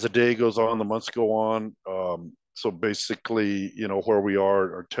as the day goes on, the months go on. So basically, where we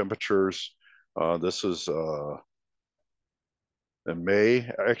are, our temperatures. This is in May,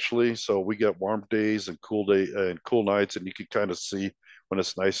 actually. So we get warm days and cool nights, and you can kind of see when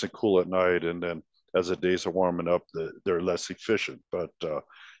it's nice and cool at night, and then as the days are warming up, they're less efficient. But you're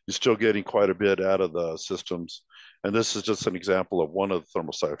still getting quite a bit out of the systems. And this is just an example of one of the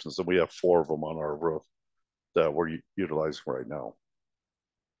thermal siphons, and we have 4 of them on our roof that we're utilizing right now.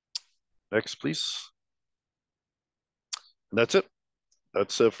 Next, please. And that's it.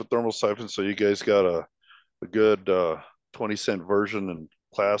 That's it for thermal siphons. So you guys got a good 20-cent version and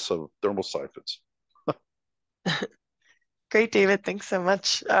class of thermal siphons. Great, David. Thanks so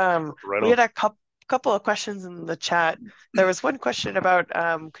much. Right we had a couple of questions in the chat. There was one question about,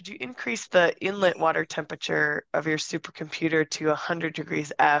 could you increase the inlet water temperature of your supercomputer to 100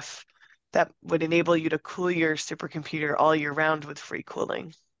 degrees F? That would enable you to cool your supercomputer all year round with free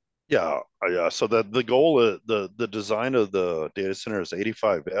cooling. Yeah. So that the goal, the design of the data center is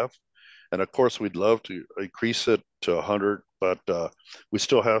 85F. And of course, we'd love to increase it to 100, but we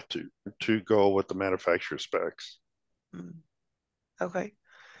still have to go with the manufacturer specs. Okay.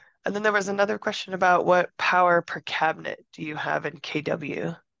 And then there was another question about what power per cabinet do you have in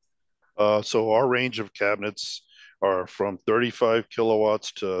kW? So our range of cabinets are from 35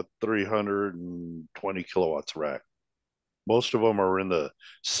 kilowatts to 320 kilowatts a rack. Most of them are in the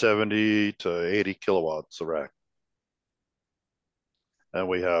 70 to 80 kilowatts a rack. And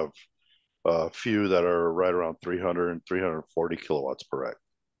we have a few that are right around 300 and 340 kilowatts per rack.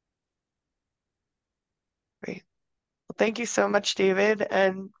 Great. Well, thank you so much, David.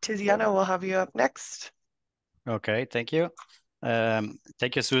 And Tiziano, we'll have you up next. Okay, thank you.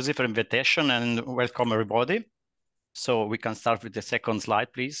 Thank you, Susie, for the invitation, and welcome everybody. So we can start with the second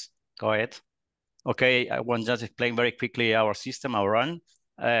slide, please. Go ahead. Okay, I want to just explain very quickly our system, our run.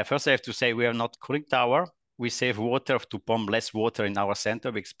 First, I have to say we are not cooling tower. We save water to pump less water in our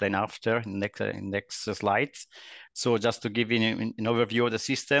center. We explain after in next slides. So just to give you an overview of the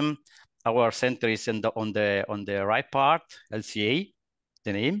system, our center is on the right part, LCA,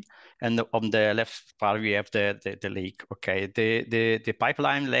 the name, and on the left part we have the lake. Okay, the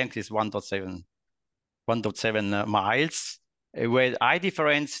pipeline length is 1.7 miles. With high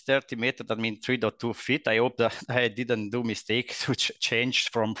difference 30 meters, that means 3.2 feet. I hope that I didn't do mistake to change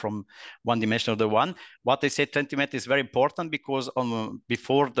from one dimension to the one. What I said 20 meters is very important because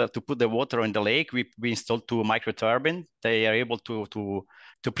before to put the water in the lake, we installed 2 micro turbines. They are able to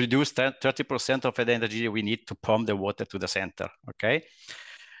produce 30% of the energy we need to pump the water to the center, okay?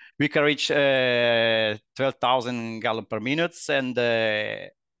 We can reach 12,000 gallons per minute, and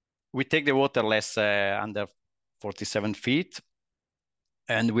we take the water less under 47 feet.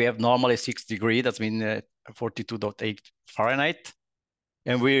 And we have normally 6 degrees, that's mean 42.8 Fahrenheit.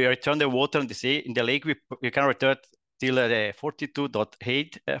 And we return the water in the sea, in the lake, we can return till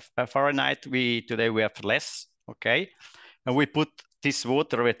 42.8 Fahrenheit. Today we have less, okay? And we put this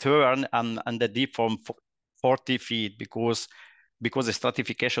water return and the deep from 40 feet because the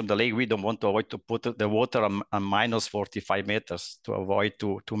stratification of the lake, we don't want to avoid to put the water on minus 45 meters to avoid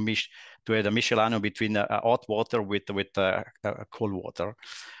to have the miscellanea between hot water with cold water.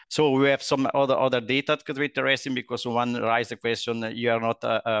 So we have some other data that could be interesting because one raised the question, you are not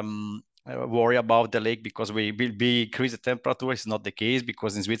worry about the lake because we will increase the temperature. It's not the case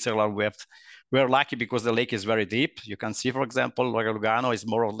because in Switzerland we're lucky because the lake is very deep. You can see, for example, Lugano is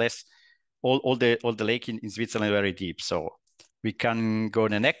more or less all the lake in Switzerland very deep. So we can go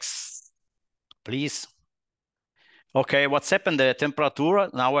to the next, please. Okay, what's happened? The temperature.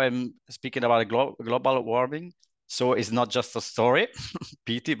 Now I'm speaking about global warming. So it's not just a story,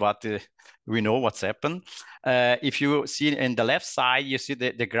 pity, but we know what's happened. If you see in the left side, you see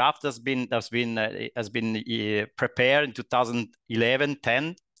the graph has been prepared in 2011,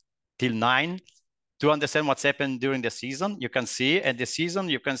 10 till 9 to understand what's happened during the season. You can see, and the season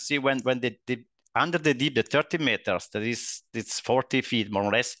you can see when under the deep, the 30 meters, that is it's 40 feet more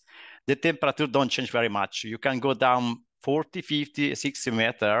or less, the temperature don't change very much. You can go down 40, 50, 60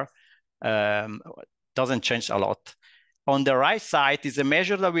 meters, doesn't change a lot. On the right side is a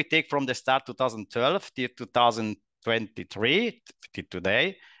measure that we take from the start 2012 till 2023 till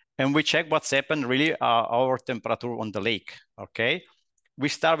today, and we check what's happened really our temperature on the lake, okay? We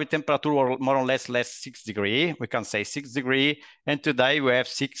start with temperature more or less 6 degrees. We can say 6 degrees, and today we have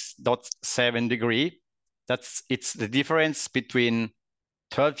 6.7 degrees. It's the difference between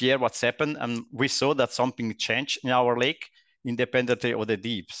 12 years what's happened, and we saw that something changed in our lake independently of the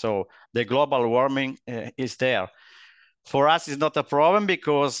deep. So the global warming is there. For us, it's not a problem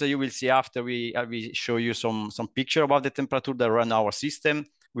because you will see after we show you some picture about the temperature that run our system.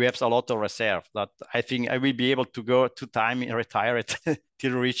 We have a lot of reserve that I think I will be able to go 2 times and retire it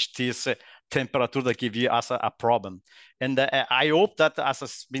to reach this temperature that give us a problem. And I hope that, as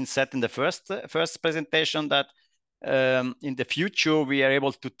has been said in the first presentation, that in the future we are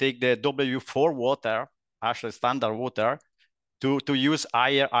able to take the W4 water, actually standard water, to use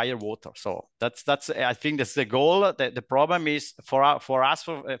higher water. So that's I think that's the goal. The problem is for us,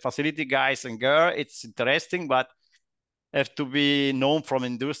 for facility guys and girls, it's interesting, but have to be known from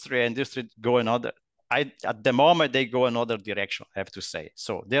industry go another. At the moment they go another direction, I have to say.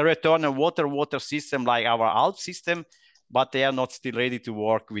 So they return a water system like our ALP system, but they are not still ready to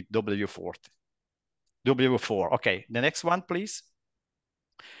work with W4. Okay, the next one, please.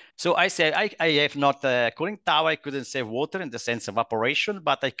 So I say I have not a cooling tower. I couldn't save water in the sense of evaporation,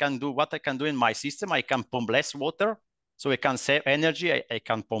 but I can do what I can do in my system. I can pump less water, so I can save energy. I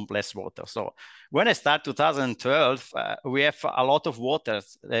can pump less water. So when I start 2012, we have a lot of water.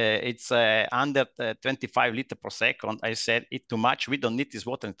 It's under 25 liters per second. I said it's too much. We don't need this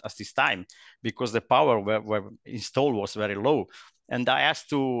water at this time because the power were installed was very low. And I asked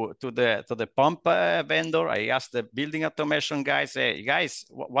to the pump vendor, I asked the building automation guys, hey, guys,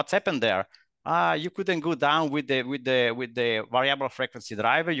 what's happened there? You couldn't go down with the variable frequency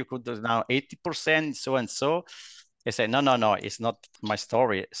driver. You could do now 80%, so and so. I said, no, it's not my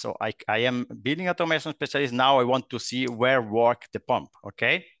story. So I am building automation specialist. Now I want to see where work the pump,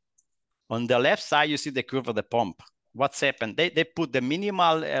 okay? On the left side, you see the curve of the pump. What's happened? They put the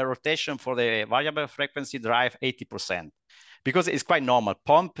minimal rotation for the variable frequency drive 80%. Because it's quite normal.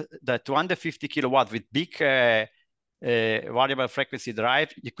 Pump the 250 kilowatt with big variable frequency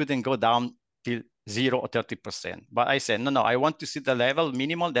drive, you couldn't go down till 0 or 30%. But I said, no, I want to see the level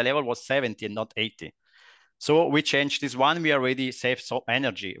minimal. The level was 70 and not 80. So we changed this one. We already saved some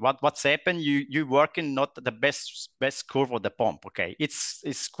energy. What's happened? You working not the best curve of the pump. Okay,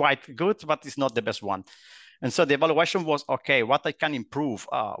 it's quite good, but it's not the best one. And so the evaluation was, okay, what I can improve?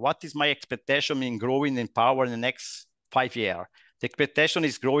 What is my expectation in growing in power in the next 5 years? The expectation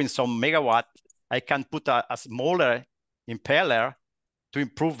is growing some megawatt. I can put a smaller impeller to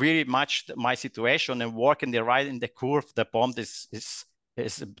improve very much my situation and work in the curve. The pump is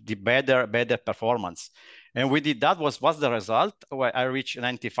the better performance. And we did that. What's the result? Well, I reached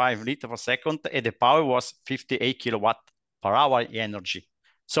 95 liters per second, and the power was 58 kilowatt per hour energy.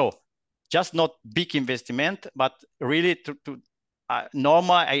 So just not big investment, but really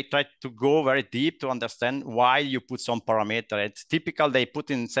normally I try to go very deep to understand why you put some parameter. It's typical they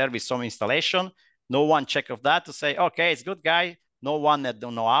put in service some installation. No one check of that to say, okay, it's good guy. No one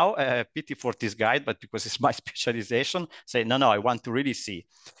don't know how. Pity for this guy, but because it's my specialization, say, no, I want to really see.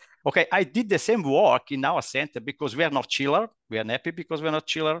 Okay, I did the same work in our center because we are not chiller. We are happy because we're not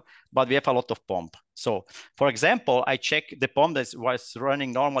chiller, but we have a lot of pump. So, for example, I check the pump that was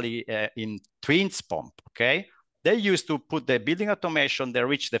running normally in Twins pump, okay? They used to put the building automation, they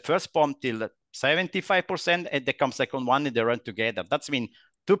reach the first pump till 75%, and they come second one and they run together. That's mean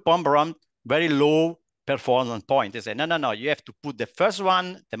 2 pump run very low performance point. They say, no, you have to put the first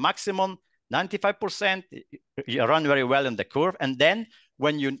one, the maximum, 95%, you run very well in the curve, and then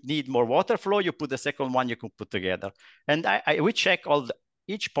when you need more water flow, you put the second one you can put together. And we check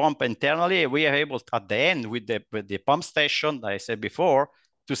each pump internally. We are able to, at the end with the pump station, I said before,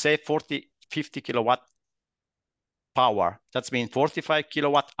 to save 50 kilowatt power. That's mean 45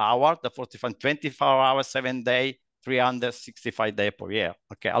 kilowatt hour, the 24 hours, 7 days, 365 days per year.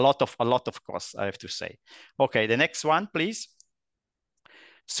 Okay, a lot of costs, I have to say. Okay, the next one, please.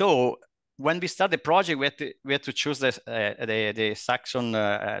 So when we start the project, we had to choose the suction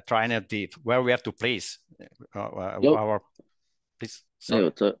trainer deep, where we have to place our. Please.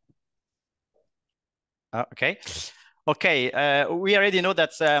 Sorry. Okay. We already know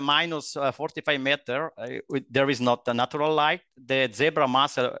that's minus 45 meters. There is not a natural light. The zebra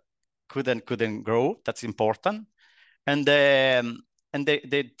mussel couldn't grow. That's important. And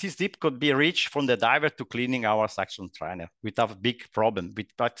this dip could be reached from the diver to cleaning our suction trainer without a big problem with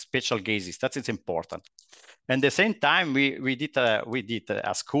special gases. That is important. And at the same time, we did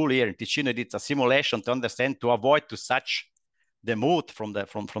a school here in Ticino, did a simulation to understand, to avoid to such the mood from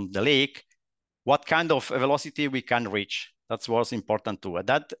the lake, what kind of velocity we can reach. That was important too.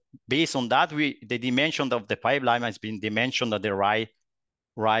 That based on that, the dimension of the pipeline has been dimensioned at the right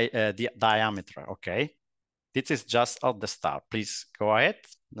diameter. Okay. This is just at the start. Please go ahead.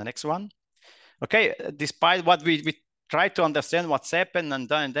 The next one. Okay, despite what we try to understand what's happened, and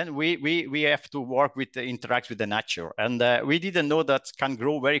then we have to work with interact with the nature. And we didn't know that can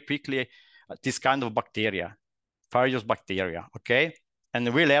grow very quickly this kind of bacteria, various bacteria, okay?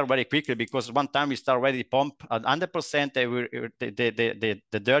 And we learn very quickly because one time we start already pump at 100%,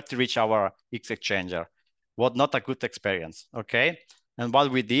 the dirt reach our X exchanger. Was not a good experience, okay? And what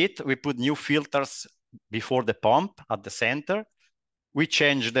we did, we put new filters before the pump at the center. We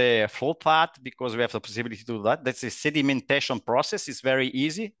changed the flow path because we have the possibility to do that. That's a sedimentation process. It's very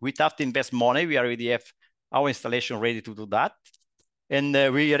easy. Without invest money, we already have our installation ready to do that. And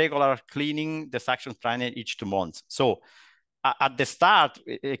we regular cleaning the suction trainer each 2 months. So at the start,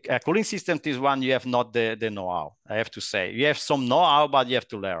 a cooling system is one you have not the know-how, I have to say. You have some know-how, but you have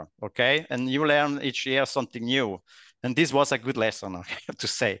to learn, okay? And you learn each year something new. And this was a good lesson, I have to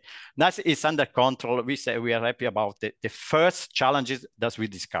say. That is under control. We say we are happy about the first challenges that we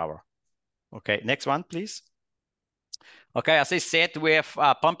discover. Okay, next one, please. Okay, as I said, we have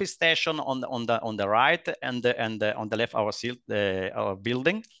a pumping station on the right and on the left our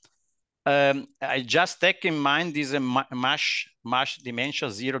building. I just take in mind this MASH dimension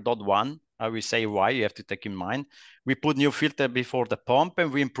 0.1. I will say why you have to take in mind. We put new filter before the pump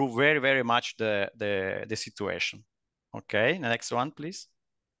and we improve very, very much the situation. Okay, the next one, please.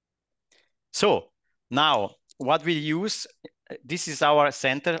 So now what we use, this is our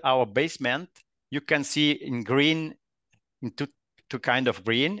center, our basement. You can see in green, in two kind of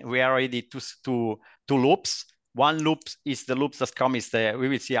green. We are already two loops. One loop is the loops that come we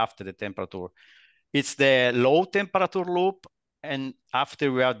will see after the temperature. It's the low temperature loop. And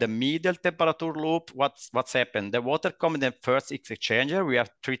after we have the middle temperature loop, what's happened? The water comes in the first X exchanger. We have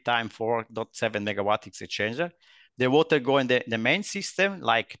 3 times 4.7 megawatt X exchanger. The water go in the main system,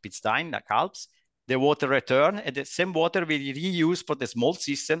 like Pitstein, like Alps. The water return, and the same water we reuse for the small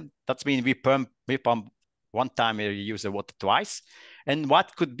system. That means we pump 1 time, we reuse the water twice. And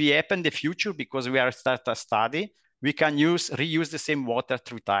what could be happen in the future, because we are start a study, we can reuse the same water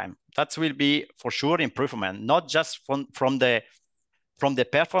 3 times. That will be for sure improvement, not just from the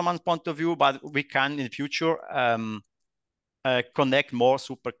performance point of view, but we can in the future connect more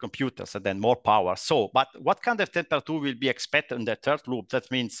supercomputers and then more power. So, but what kind of temperature will be expected in the third loop? That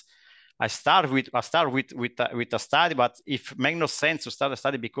means I start with a study, but if it makes no sense to start a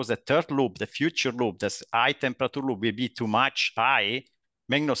study because the third loop, the future loop, this high temperature loop will be too much high,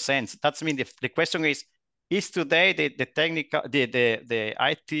 make no sense. That means the question is, is today the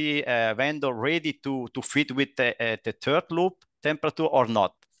IT vendor ready to fit with the third loop temperature or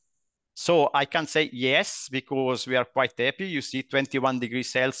not? So I can say yes, because we are quite happy. You see 21 degrees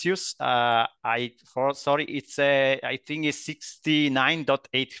Celsius. It's I think it's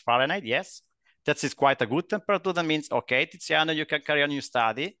 69.8 Fahrenheit. Yes, that is quite a good temperature. That means, okay, Tiziano, you can carry on your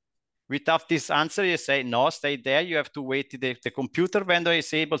study. Without this answer, you say, no, stay there. You have to wait till the computer vendor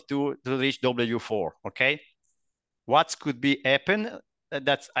is able to reach W4, okay? What could be happen?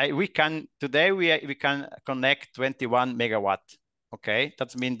 We can connect 21 megawatt, okay?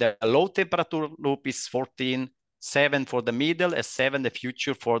 That means the low temperature loop is 14.7 for the middle, and 7 the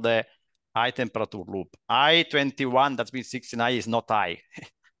future for the high temperature loop. I21, that means 69 is not high.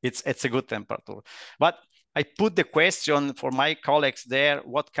 It's a good temperature. But I put the question for my colleagues there,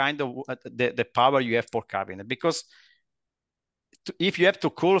 what kind of the power you have for cabinet, because if you have to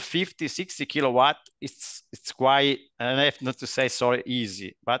cool 50, 60 kilowatt, it's quite, and I have not to say sorry,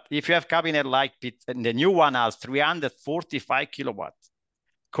 easy. But if you have cabinet like and the new one has 345 kilowatt,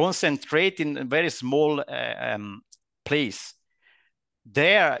 concentrate in a very small place,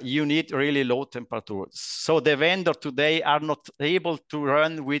 there you need really low temperature. So the vendor today are not able to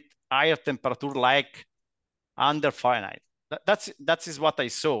run with higher temperature like under Fahrenheit. That is what I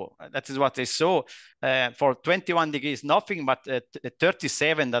saw. That is what I saw. For 21 degrees, nothing, but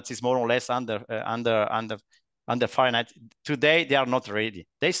 37, that is more or less under Fahrenheit. Today, they are not ready.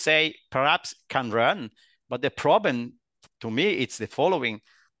 They say perhaps can run, but the problem to me, it's the following.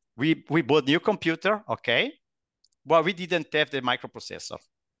 We bought new computer, okay, but we didn't have the microprocessor.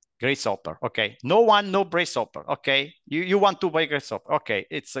 Grace Hopper, okay. No Grace Hopper, okay. You want to buy Grace Hopper, okay.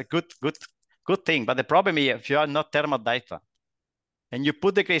 It's a good thing, but the problem is if you are not thermal data and you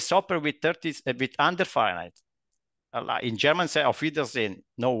put the Grace Hopper with 30 with under Fahrenheit, in German say auf Wiedersehen,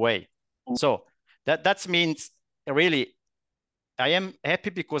 no way. So that means really I am happy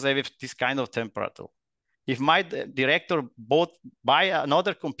because I have this kind of temperature. If my director buy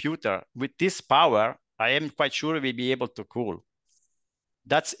another computer with this power, I am quite sure we'll be able to cool.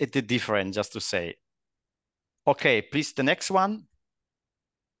 That's the difference, just to say. Okay, please, the next one.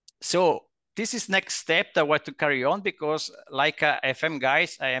 So this is next step that I want to carry on, because like FM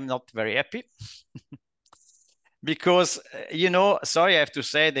guys, I am not very happy. Because, sorry, I have to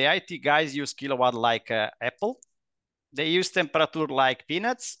say, the IT guys use kilowatt like Apple. They use temperature like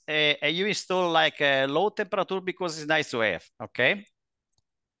peanuts. You install like a low temperature because it's nice to have, okay?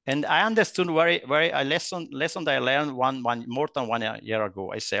 And I understood a lesson that I learned more than 1 year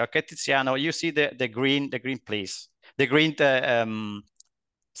ago. I say, okay, Tiziano, you see the green place, the green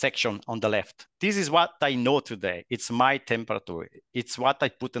section on the left. This is what I know today. It's my temperature. It's what I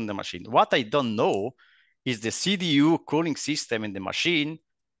put in the machine. What I don't know is the CDU cooling system in the machine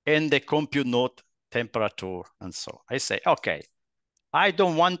and the compute node temperature. And so I say, okay, I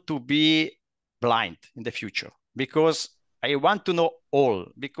don't want to be blind in the future, because I want to know all,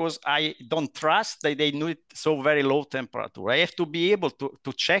 because I don't trust that they need so very low temperature. I have to be able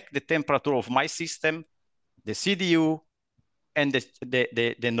to check the temperature of my system, the CDU, and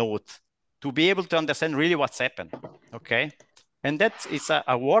the node, to be able to understand really what's happened, okay? And that is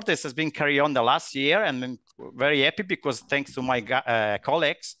a work that has been carried on the last year, and I'm very happy because thanks to my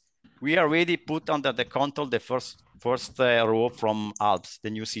colleagues, we already put under the control the first row from Alps, the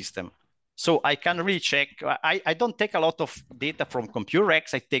new system. So I can really check. I don't take a lot of data from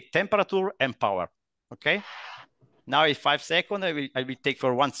ComputeX. I take temperature and power, okay? Now in 5 seconds, I will take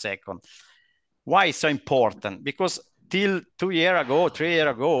for 1 second. Why is so important? Because till 3 years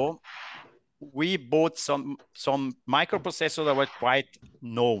ago, we bought some microprocessors that were quite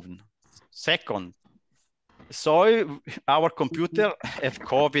known. Second, so our computer have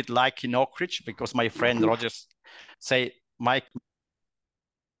COVID like in Oak Ridge, because my friend Rogers say my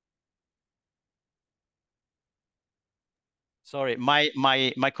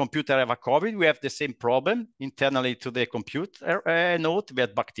computer have a COVID. We have the same problem internally to the computer node. We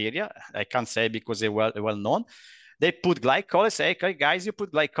had bacteria. I can't say because they're well known. They put glycol. I say, okay, guys, you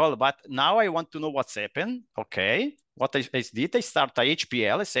put glycol, but now I want to know what's happened. Okay, what I did, I start a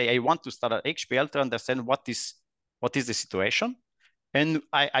HPL. I say, I want to start a HPL to understand what is the situation. And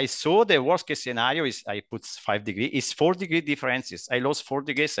I saw the worst case scenario is I put 5 degrees. It's 4 degree differences. I lost 4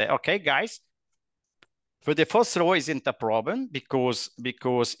 degrees. Say, okay, guys, for the first row isn't a problem because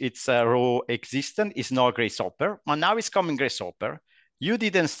it's a row existent. It's not Grace Hopper. And now it's coming Grace Hopper. You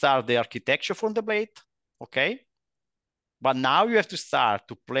didn't start the architecture from the blade, okay? But now you have to start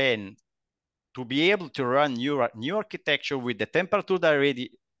to plan to be able to run new architecture with the temperature that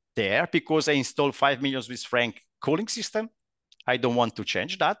already there, because I installed 5 million Swiss franc cooling system. I don't want to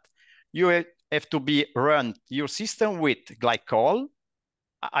change that. You have to be run your system with glycol,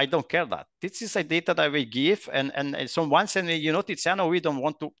 I don't care that. This is a data that we give, and someone said, you know, Tiziano, we don't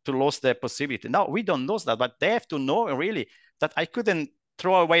want to lose the possibility. No, we don't lose that, but they have to know really that I couldn't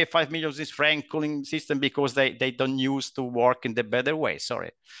throw away 5 million Swiss franc cooling system because they don't use to work in the better way,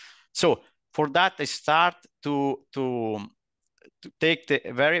 sorry. So for that, I start to take the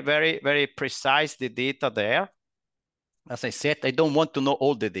very precise the data there. As I said, I don't want to know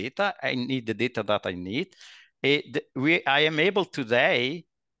all the data. I need the data that I need. I am able today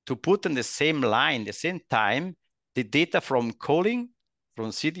to put in the same line, the same time, the data from calling,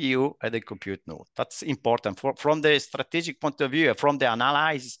 from CDU, and the compute node. That's important from the strategic point of view, from the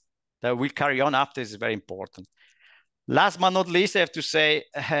analysis that will carry on after is very important. Last but not least, I have to say,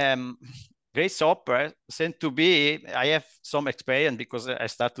 great software sent to be. I have some experience because I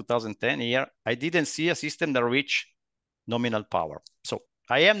started 2010 here. I didn't see a system that reached nominal power. So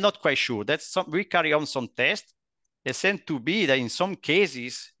I am not quite sure. We carry on some tests. It sent to be that in some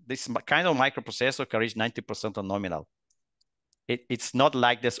cases, this kind of microprocessor can reach 90% of nominal. It's not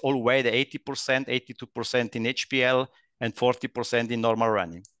like there's always the 80%, 82% in HPL and 40% in normal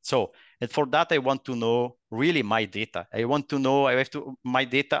running. So, and for that, I want to know really my data. I want to know, I have to my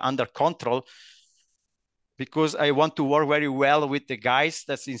data under control, because I want to work very well with the guys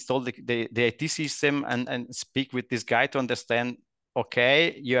that's installed the IT system and speak with this guy to understand,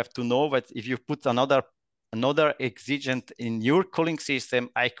 okay, you have to know that if you put another exigent in your cooling system,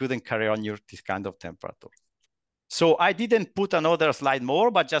 I couldn't carry on this kind of temperature. So I didn't put another slide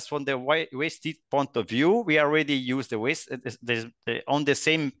more, but just from the waste heat point of view, we already use the waste on the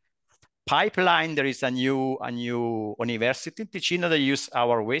same pipeline. There is a new university in Ticino that use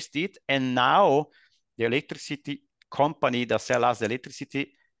our waste heat, and now the electricity company that sells us the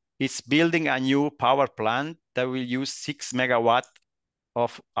electricity is building a new power plant that will use 6 megawatt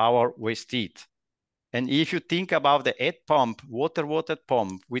of our waste heat. And if you think about the head pump, water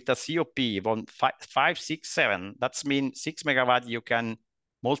pump with a COP on 5, 6, 7, that means 6 megawatt you can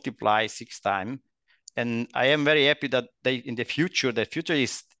multiply 6 times. And I am very happy that in the future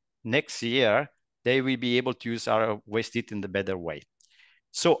is next year, they will be able to use our waste heat in the better way.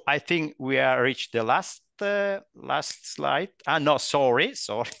 So I think we are reached the last slide. No, sorry.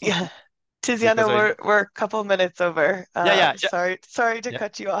 Yeah, Tiziano, we're a couple minutes over. Yeah. Sorry to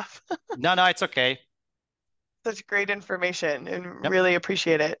cut you off. No, it's okay. Such great information, and really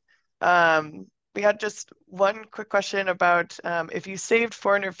appreciate it. We had just one quick question about if you saved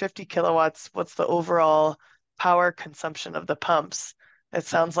 450 kilowatts, what's the overall power consumption of the pumps? It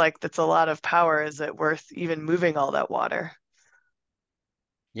sounds like that's a lot of power. Is it worth even moving all that water?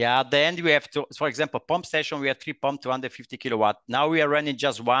 Yeah, at the end we have to, for example, pump station, we have 3 pumps, 250 kilowatt. Now we are running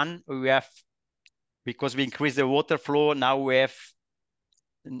just one. We have, because we increase the water flow, now we have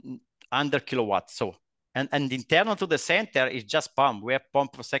under kilowatts. So, and internal to the center is just pump. We have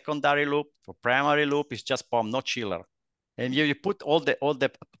pump for secondary loop, for primary loop, it's just pump, not chiller. And you put all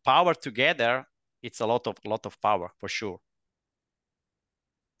the power together, it's a lot of power for sure.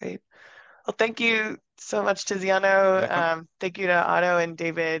 Great. Well, thank you so much, Tiziano. Thank you to Otto and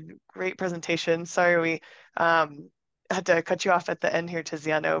David. Great presentation. Sorry we had to cut you off at the end here,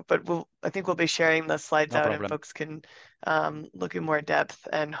 Tiziano, but I think we'll be sharing the slides out and folks can look in more depth,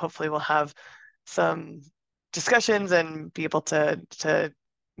 and hopefully we'll have some discussions and be able to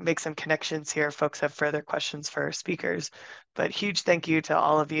make some connections here. Folks have further questions for our speakers, but huge thank you to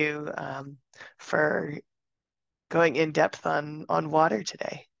all of you for going in depth on water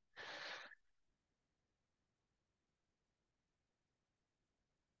today.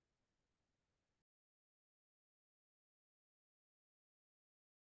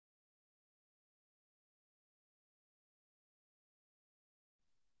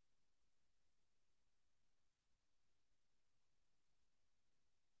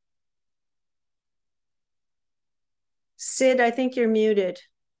 Sid, I think you're muted.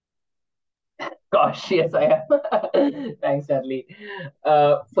 Gosh, yes, I am. Thanks, Dudley.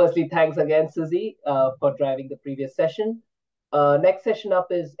 Firstly, thanks again, Susie, for driving the previous session. Next session up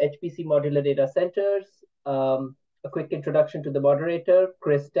is HPC Modular Data Centers. A quick introduction to the moderator,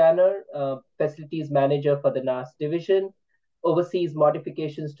 Chris Tanner, Facilities Manager for the NAS division, oversees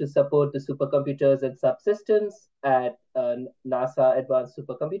modifications to support the supercomputers and subsystems at NASA Advanced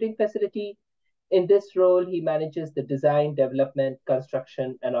Supercomputing Facility. In this role, he manages the design, development,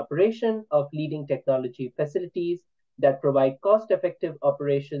 construction, and operation of leading technology facilities that provide cost-effective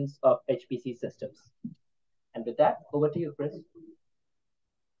operations of HPC systems. And with that, over to you, Chris.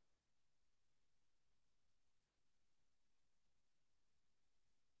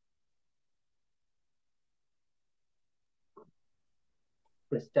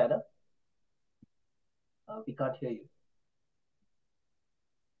 Chris Tanner. We can't hear you.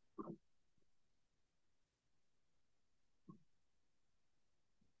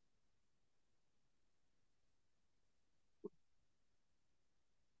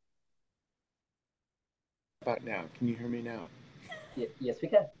 About now? Can you hear me now? Yes, we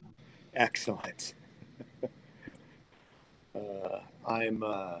can. Excellent.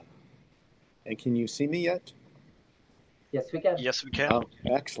 And can you see me yet? Yes, we can. Yes, we can. Oh,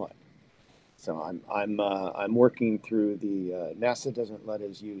 excellent. So I'm working through the NASA doesn't let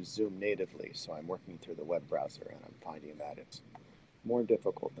us use Zoom natively, so I'm working through the web browser, and I'm finding that it's more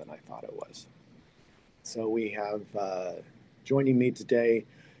difficult than I thought it was. So we have joining me today.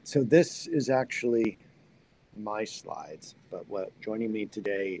 So this is actually my slides, but joining me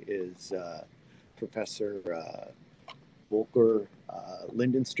today is Professor Volker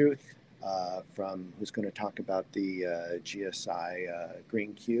Lindenstruth, who's going to talk about the GSI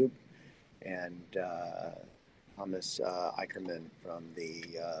Green Cube, and Thomas Eicherman from the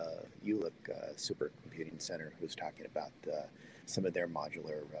ULIC Supercomputing Center, who's talking about some of their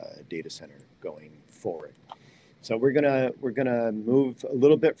modular data center going forward. So we're gonna move a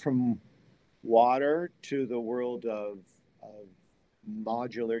little bit from water to the world of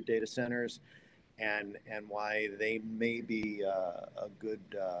modular data centers, and why they may be a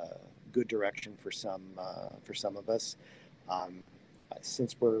good direction for some of us.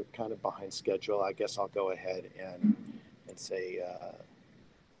 Since we're kind of behind schedule, I guess I'll go ahead and say,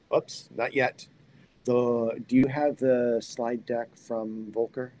 oops, not yet. Do you have the slide deck from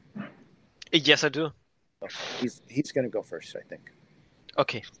Volker? Yes, I do. Okay, he's going to go first, I think.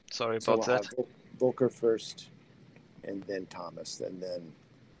 Okay, sorry So about we'll that. have Volker first, and then Thomas, and then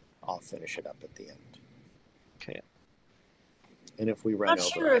I'll finish it up at the end. Okay. And if we run Not over,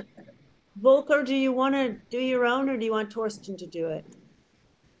 sure. Volker, do you want to do your own, or do you want Torsten to do it?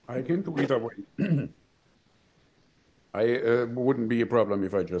 I can do either way. I wouldn't be a problem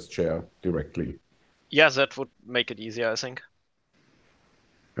if I just share directly. Yeah, that would make it easier, I think.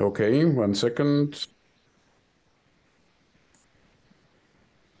 Okay, 1 second.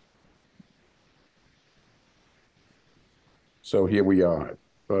 So here we are,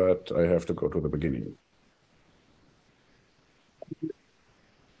 but I have to go to the beginning.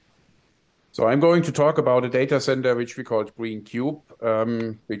 So I'm going to talk about a data center which we call Green Cube,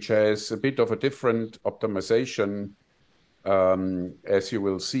 which has a bit of a different optimization, as you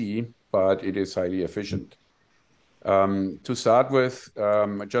will see, but it is highly efficient. To start with,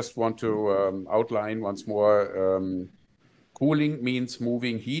 I just want to outline once more, cooling means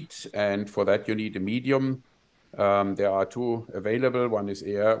moving heat, and for that you need a medium. There are two available, one is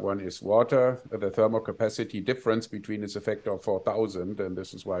air, one is water. The thermal capacity difference between is a factor of 4,000, and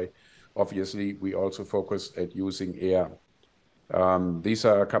this is why obviously we also focus at using air. These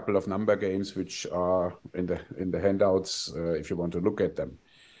are a couple of number games which are in the handouts if you want to look at them.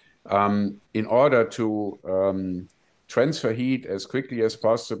 In order to transfer heat as quickly as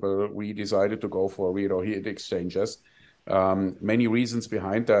possible, we decided to go for rear heat exchangers. Many reasons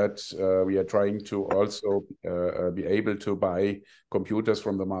behind that. We are trying to also be able to buy computers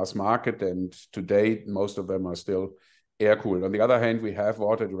from the mass market, and to date, most of them are still air-cooled. On the other hand, we have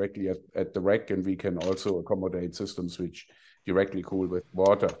water directly at the rack, and we can also accommodate systems which directly cool with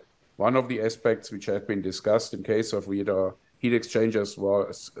water. One of the aspects which have been discussed in case of rear heat exchangers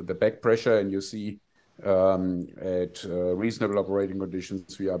was the back pressure, and you see at reasonable operating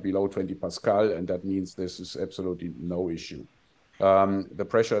conditions, we are below 20 Pascal, and that means this is absolutely no issue. The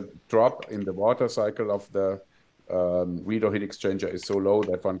pressure drop in the water cycle of the rear heat exchanger is so low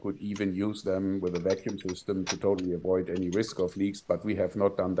that one could even use them with a vacuum system to totally avoid any risk of leaks, but we have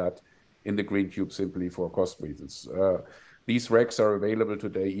not done that in the Green Cube simply for cost reasons. These racks are available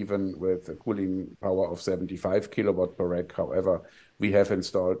today even with a cooling power of 75 kilowatt per rack. However, we have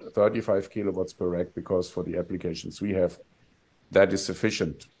installed 35 kilowatts per rack because for the applications we have, that is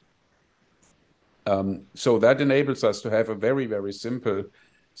sufficient. So that enables us to have a very, very simple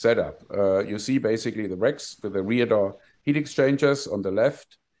setup. You see basically the racks with the rear door heat exchangers on the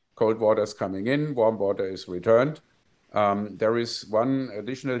left, cold water is coming in, warm water is returned. There is one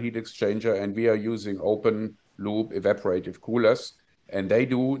additional heat exchanger, and we are using open loop evaporative coolers, and they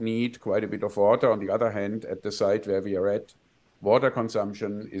do need quite a bit of water. On the other hand, at the site where we are at, water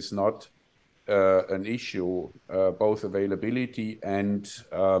consumption is not an issue, both availability and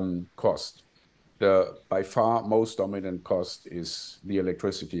cost. The by far most dominant cost is the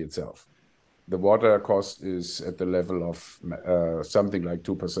electricity itself. The water cost is at the level of something like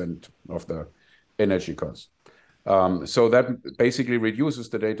 2% of the energy cost. So that basically reduces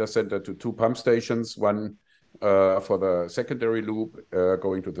the data center to 2 pump stations, one for the secondary loop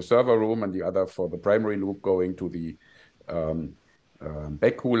going to the server room, and the other for the primary loop going to the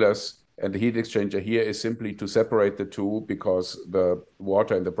back coolers. And the heat exchanger here is simply to separate the two, because the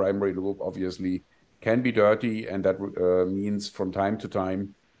water in the primary loop obviously can be dirty, and that means from time to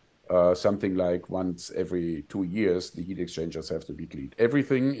time, something like once every 2 years, the heat exchangers have to be cleaned.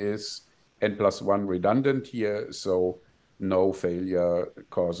 Everything is N+1 redundant here, so no failure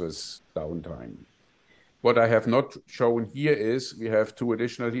causes downtime. What I have not shown here is we have 2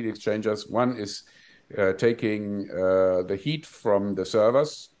 additional heat exchangers. One is taking the heat from the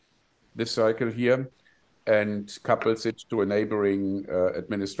servers, this cycle here, and couples it to a neighboring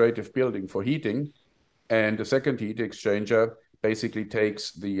administrative building for heating. And the second heat exchanger basically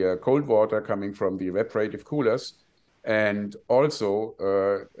takes the cold water coming from the evaporative coolers and also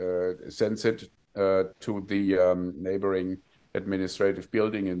sends it to the neighboring administrative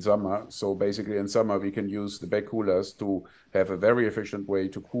building in summer. So basically in summer, we can use the back coolers to have a very efficient way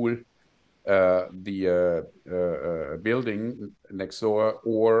to cool the building next door,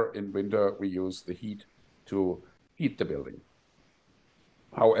 or in winter, we use the heat to heat the building.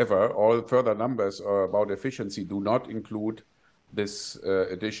 However, all further numbers about efficiency do not include this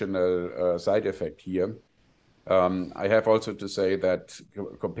additional side effect here. I have also to say that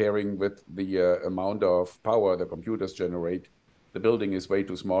comparing with the amount of power the computers generate, the building is way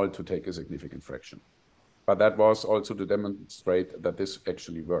too small to take a significant fraction. But that was also to demonstrate that this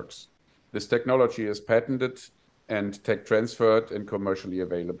actually works. This technology is patented and tech transferred and commercially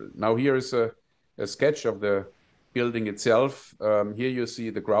available. Now here is a sketch of the building itself. Here you see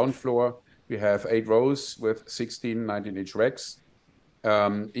the ground floor. We have 8 rows with 16 19-inch racks.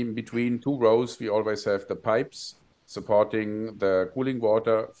 In between 2 rows, we always have the pipes supporting the cooling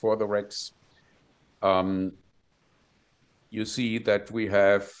water for the racks. You see that we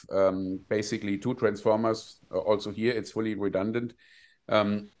have basically 2 transformers. Also here, it's fully redundant.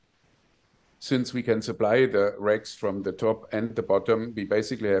 Since we can supply the racks from the top and the bottom, we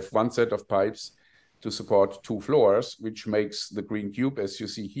basically have 1 set of pipes to support 2 floors, which makes the green cube, as you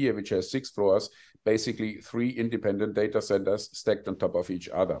see here, which has 6 floors, basically 3 independent data centers stacked on top of each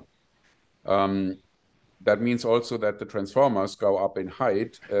other. That means also that the transformers go up in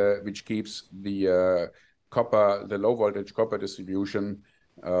height, which keeps the the low voltage copper distribution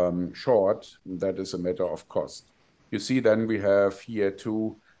short. That is a matter of cost. You see then we have here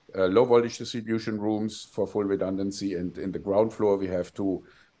 2 low voltage distribution rooms for full redundancy, and in the ground floor we have 2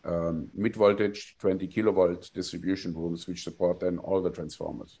 mid voltage 20 kilovolt distribution rooms, which support then all the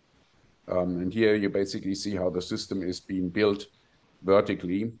transformers. And here you basically see how the system is being built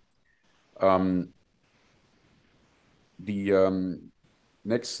vertically. The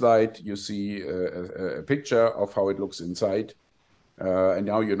next slide, you see a picture of how it looks inside. And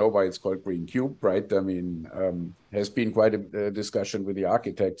now you know why it's called Green Cube, right? I mean, has been quite a discussion with the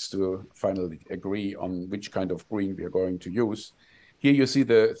architects to finally agree on which kind of green we are going to use. Here you see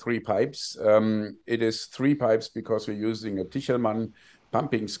the 3 pipes. It is 3 pipes because we're using a Tichelmann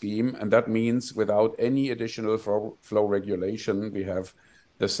pumping scheme, and that means without any additional flow regulation, we have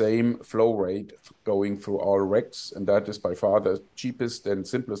the same flow rate going through all racks, and that is by far the cheapest and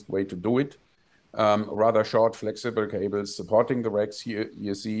simplest way to do it. Rather short, flexible cables supporting the racks. Here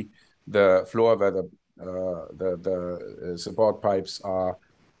you see the floor where the support pipes are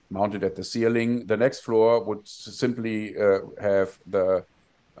mounted at the ceiling. The next floor would simply have the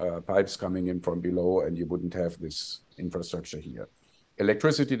pipes coming in from below, and you wouldn't have this infrastructure here.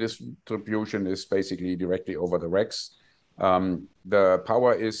 Electricity distribution is basically directly over the racks. The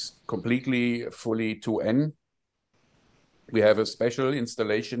power is completely fully 2N. We have a special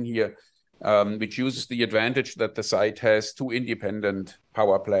installation here, which uses the advantage that the site has 2 independent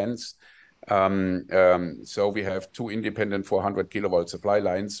power plants. So we have 2 independent 400 kilovolt supply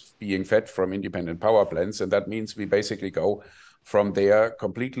lines being fed from independent power plants. And that means we basically go from there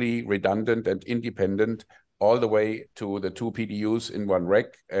completely redundant and independent all the way to the 2 PDUs in 1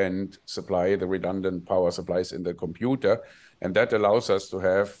 rack and supply the redundant power supplies in the computer. And that allows us to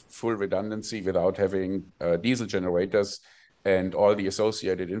have full redundancy without having diesel generators and all the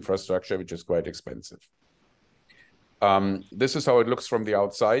associated infrastructure, which is quite expensive. This is how it looks from the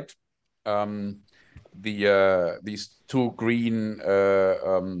outside. These 2 green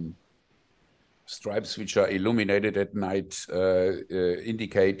stripes, which are illuminated at night,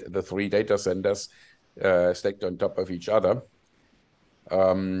 indicate the 3 data centers stacked on top of each other.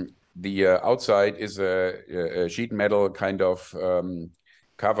 The outside is a sheet metal kind of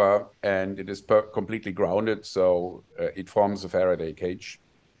cover, and it is completely grounded, so it forms a Faraday cage.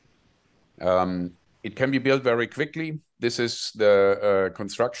 It can be built very quickly. This is the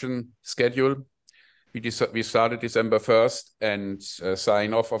construction schedule. We started December 1st, and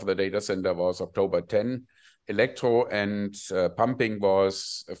sign off of the data center was October 10. Electro and pumping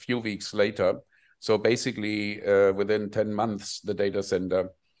was a few weeks later. So basically, within 10 months, the data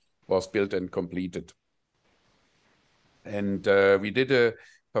center was built and completed. And we did a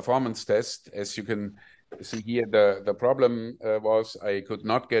performance test. As you can see here, the problem was I could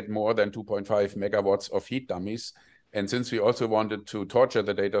not get more than 2.5 megawatts of heat dummies. And since we also wanted to torture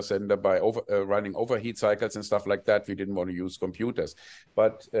the data center by running overheat cycles and stuff like that, we didn't want to use computers.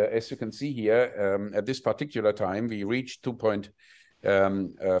 But as you can see here, at this particular time, we reached 2.5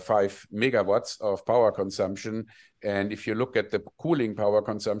 megawatts of power consumption. And if you look at the cooling power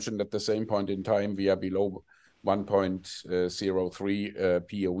consumption at the same point in time, we are below 1.03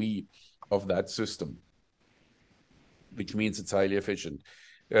 POE of that system, which means it's highly efficient.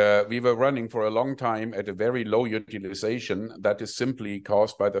 We were running for a long time at a very low utilization. That is simply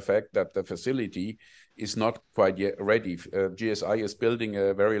caused by the fact that the facility is not quite yet ready. GSI is building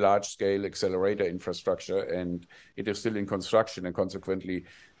a very large-scale accelerator infrastructure, and it is still in construction, and consequently,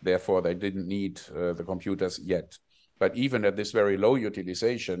 therefore, they didn't need the computers yet. But even at this very low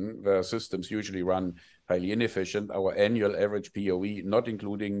utilization, the systems usually run highly inefficient. Our annual average POE, not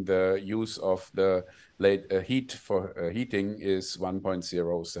including the use of the heat for heating, is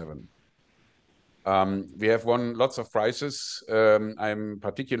 1.07. We have won lots of prizes. I'm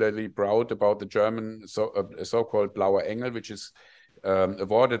particularly proud about the German so-called Blauer Engel, which is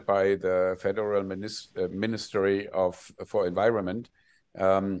awarded by the Federal Ministry for Environment.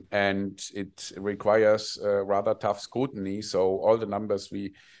 And it requires rather tough scrutiny. So all the numbers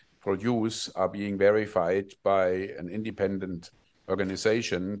we produce are being verified by an independent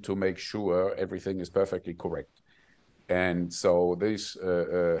organization to make sure everything is perfectly correct. And so this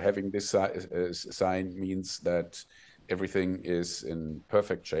having this sign means that everything is in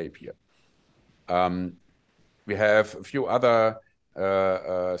perfect shape here. We have a few other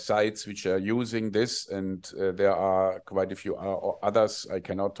sites which are using this, and there are quite a few others I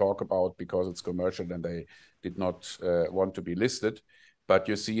cannot talk about because it's commercial and they did not want to be listed. But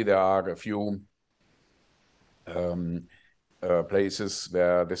you see there are a few places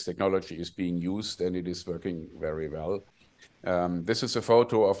where this technology is being used, and it is working very well. This is a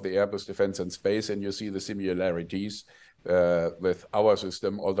photo of the Airbus Defence and Space, and you see the similarities with our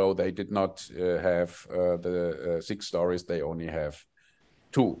system. Although they did not have the 6 stories, they only have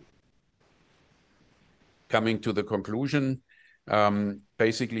 2. Coming to the conclusion,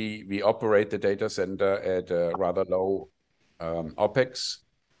 basically we operate the data center at a rather low OPEX.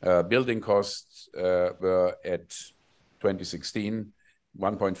 Building costs were at 2016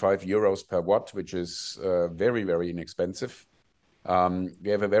 1.5 euros per watt, which is very, very inexpensive. We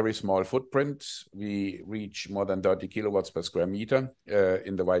have a very small footprint. We reach more than 30 kilowatts per square meter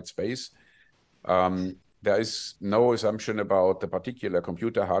in the white space. There is no assumption about the particular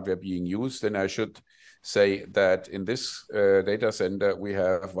computer hardware being used. And I should say that in this data center, we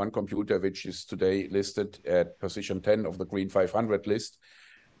have one computer which is today listed at position 10 of the Green 500 list.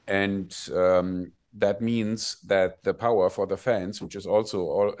 And that means that the power for the fans, which is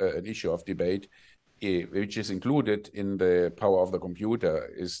also an issue of debate, which is included in the power of the computer,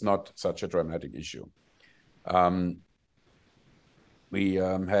 is not such a dramatic issue. We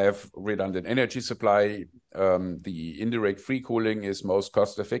have redundant energy supply. The indirect free cooling is most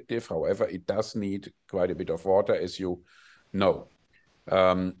cost effective. However, it does need quite a bit of water, as you know.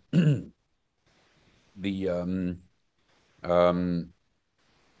 The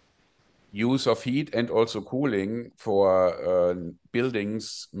use of heat and also cooling for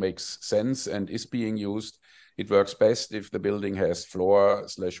buildings makes sense and is being used. It works best if the building has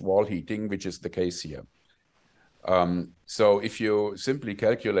floor/wall heating, which is the case here. So if you simply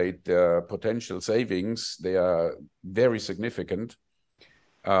calculate the potential savings, they are very significant.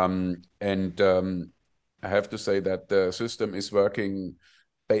 I have to say that the system is working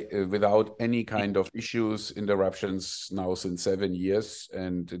without any kind of issues, interruptions now since 7 years,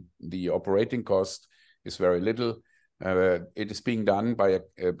 and the operating cost is very little. It is being done by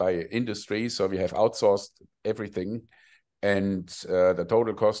industry, so we have outsourced everything, and the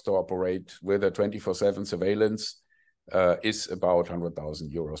total cost to operate with a 24/7 surveillance is about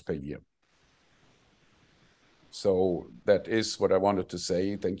 100,000 euros per year. So that is what I wanted to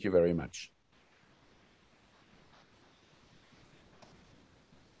say. Thank you very much.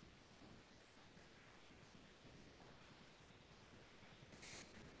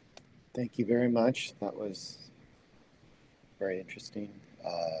 Thank you very much. That was very interesting.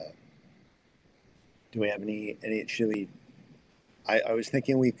 Do we have any should we, I was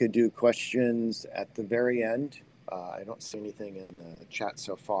thinking we could do questions at the very end. I don't see anything in the chat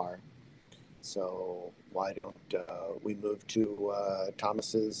so far. So why don't we move to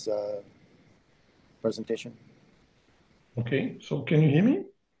Thomas's presentation? Okay, so can you hear me?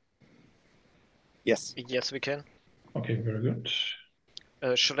 Yes. Yes, we can. Okay, very good.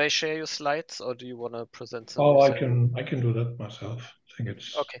 Should I share your slides, or do you want to present them Oh, yourself? I can do that myself. I think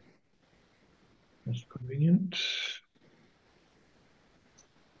it's okay. Most convenient.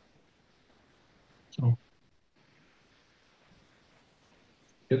 So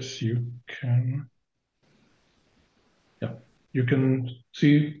yes, you can. Yeah, you can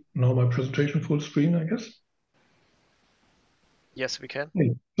see now my presentation full screen, I guess. Yes, we can.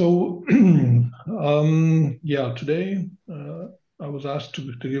 Okay. So yeah, today I was asked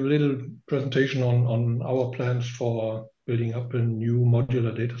to give a little presentation on our plans for building up a new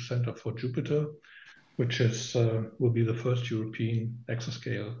modular data center for Jupiter, which is will be the first European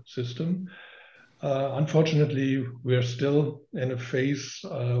exascale system. Unfortunately, we're still in a phase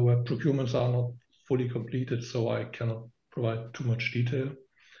where procurements are not fully completed, so I cannot provide too much detail,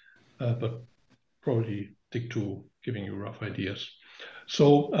 but probably stick to giving you rough ideas.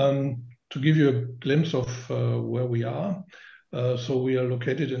 So to give you a glimpse of where we are, so we are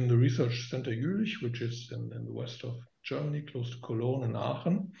located in the Research Center Jülich, which is in the west of Germany, close to Cologne and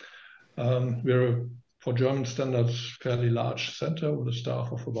Aachen. We're, for German standards, fairly large center with a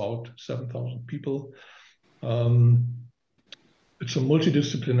staff of about 7,000 people. It's a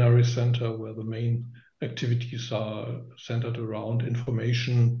multidisciplinary center where the main activities are centered around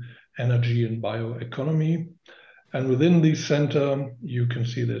information, energy, and bioeconomy. And within the center, you can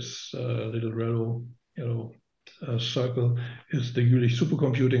see this little yellow circle is the Jülich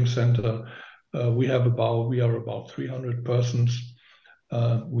Supercomputing Center. We are about 300 persons.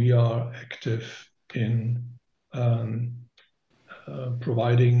 We are active in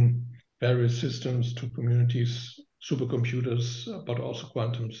providing various systems to communities, supercomputers, but also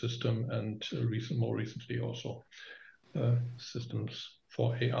quantum system, and more recently also systems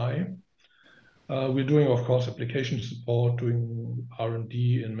for AI. We're doing, of course, application support, doing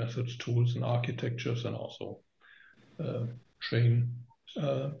R&D in methods, tools, and architectures, and also train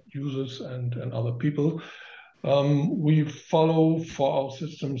users and other people. We follow for our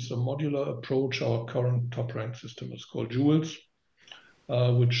systems a modular approach. Our current top-ranked system is called Joules,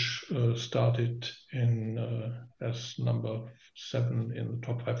 which started as number 7 in the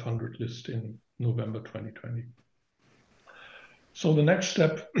top 500 list in November 2020. So the next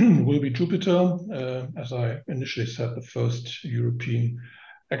step will be Jupiter, as I initially said, the first European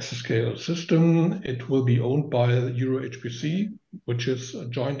exascale system. It will be owned by EuroHPC, which is a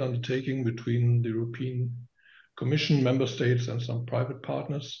joint undertaking between the European Commission, member states, and some private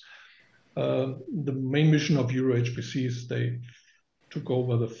partners. The main mission of EuroHPC is they took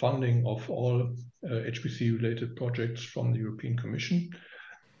over the funding of all HPC-related projects from the European Commission,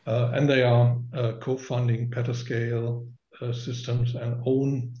 and they are co-funding petascale systems and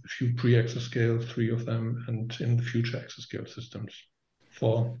own a few pre-exascale, 3 of them, and in the future exascale systems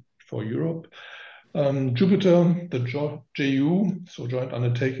for Europe. Jupiter, the JU, so Joint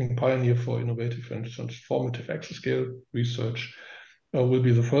Undertaking Pioneer for Innovative and Transformative Exascale Research, will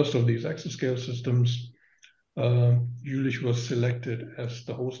be the first of these exascale systems. Jülich was selected as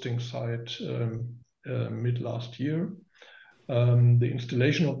the hosting site mid last year. The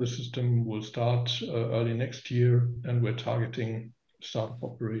installation of the system will start early next year, and we're targeting start of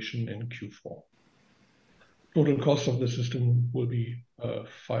operation in Q4. Total cost of the system will be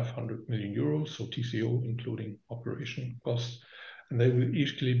 500 million euros, so TCO, including operation costs, and they will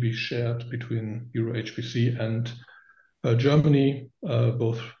equally be shared between EuroHPC and Germany,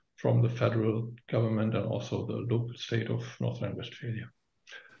 both from the federal government and also the local state of North Rhine-Westphalia.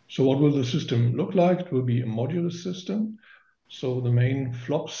 So what will the system look like? It will be a modular system. So the main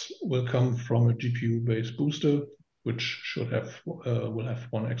flops will come from a GPU-based booster, which will have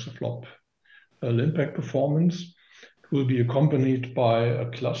 1 exaflop impact performance. It will be accompanied by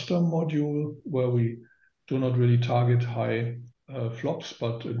a cluster module where we do not really target high flops,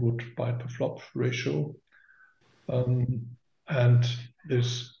 but a good byte per flop ratio. And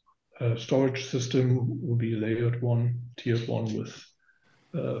this storage system will be layered tiered one with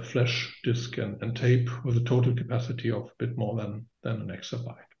flash disk and tape with a total capacity of a bit more than an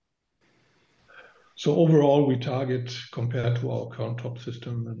exabyte. So overall, we target, compared to our current top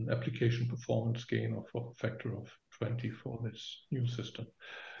system, an application performance gain of a factor of 20 for this new system.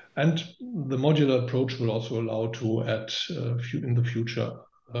 And the modular approach will also allow to add in the future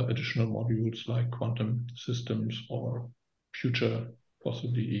additional modules like quantum systems or future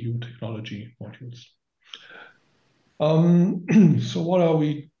possibly EU technology modules. So what are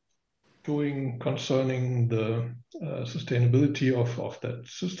we doing concerning the sustainability of that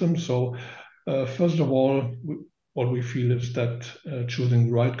system? So First of all, what we feel is that choosing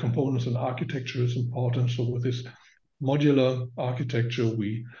the right components and architecture is important. So with this modular architecture,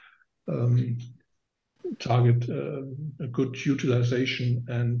 we target a good utilization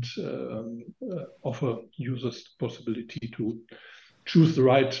and offer users the possibility to choose the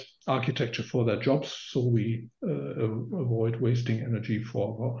right architecture for their jobs, so we avoid wasting energy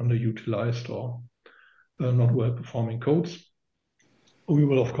for underutilized or not well-performing codes. We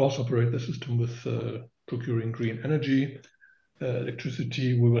will, of course, operate the system with procuring green energy,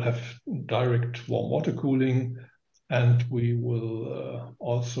 electricity. We will have direct warm water cooling, and we will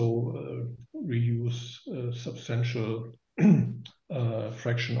also reuse a substantial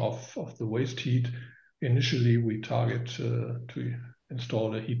fraction of the waste heat. Initially, we target to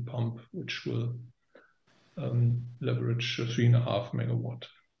install a heat pump, which will leverage 3.5 megawatt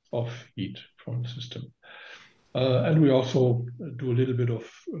of heat from the system. And we also do a little bit of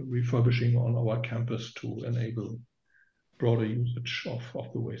refurbishing on our campus to enable broader usage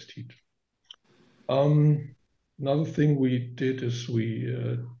of the waste heat. Another thing we did is we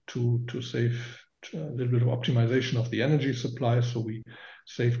to save a little bit of optimization of the energy supply. So we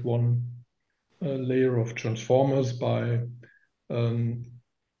saved one layer of transformers by,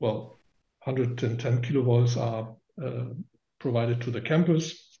 well, 110 kilovolts are provided to the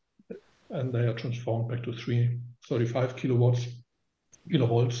campus, and they are transformed back to 335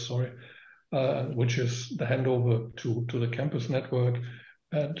 kilovolts, sorry, which is the handover to the campus network.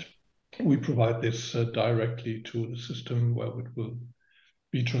 And we provide this directly to the system, where it will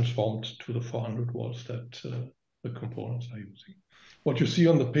be transformed to the 400 volts that the components are using. What you see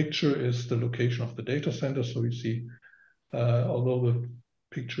on the picture is the location of the data center. So you see, although the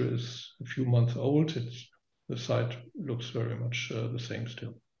picture is a few months old, the site looks very much the same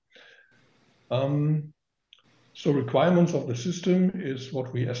still. So requirements of the system is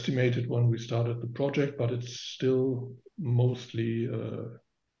what we estimated when we started the project, but it's still mostly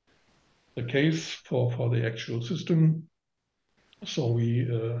the case for the actual system. So we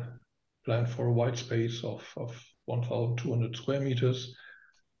planned for a white space of 1,200 square meters,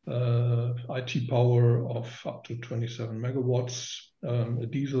 IT power of up to 27 megawatts, a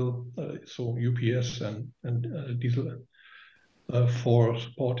diesel, so UPS and diesel for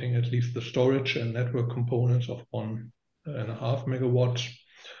supporting at least the storage and network components of 1.5 megawatts.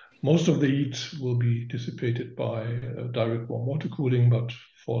 Most of the heat will be dissipated by direct warm water cooling, but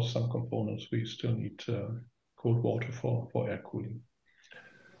for some components we still need cold water for air cooling.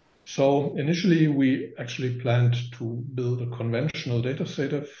 So initially we actually planned to build a conventional data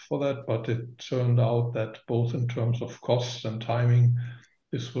center for that, but it turned out that both in terms of costs and timing,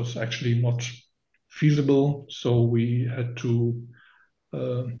 this was actually not feasible. So we had to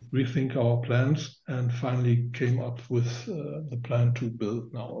rethink our plans and finally came up with the plan to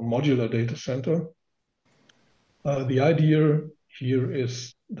build now a modular data center. The idea here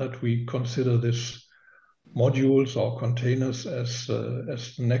is that we consider this modules or containers as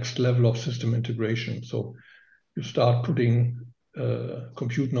the next level of system integration. So you start putting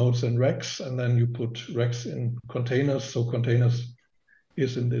compute nodes in racks, and then you put racks in containers. So containers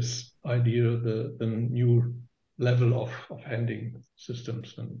is in this idea the new level of handling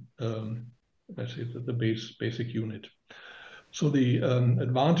systems, and let's say the basic unit. So the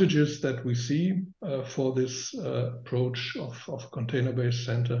advantages that we see for this approach of container-based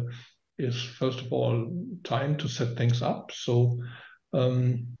center is, first of all, time to set things up. So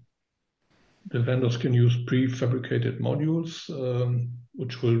the vendors can use prefabricated modules,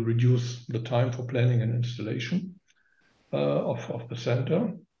 which will reduce the time for planning and installation of the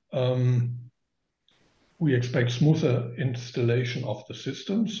center. We expect smoother installation of the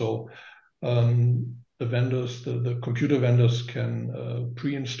system. So the vendors, the computer vendors can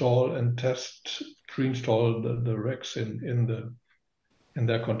pre-install and pre-install the racks in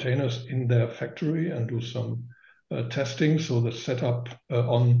their containers in their factory and do some testing. So the setup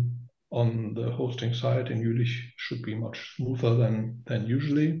on the hosting side in Jülich should be much smoother than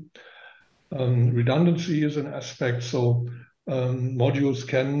usually. Redundancy is an aspect. So modules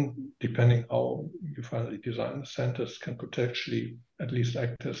can, depending how you finally design the centers, can potentially at least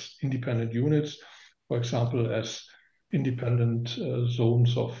act as independent units, for example, as independent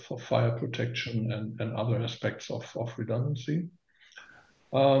zones of fire protection and other aspects of redundancy.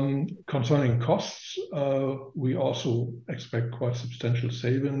 Concerning costs, we also expect quite substantial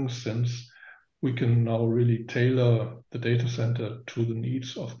savings, since we can now really tailor the data center to the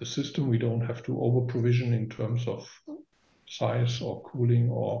needs of the system. We don't have to over-provision in terms of size or cooling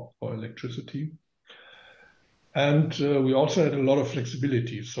or electricity. And we also had a lot of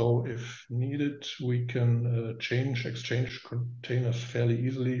flexibility. So if needed, we can exchange containers fairly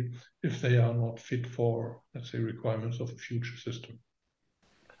easily if they are not fit for, let's say, requirements of a future system.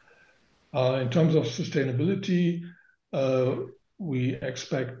 In terms of sustainability, we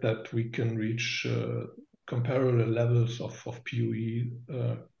expect that we can reach comparable levels of PUE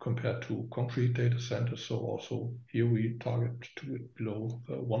compared to concrete data centers. So also here we target to be below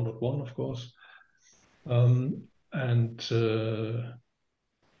 1.1, of course.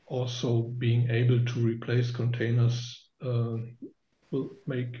 Also being able to replace containers will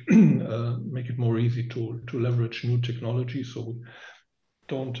make it more easy to leverage new technology. So we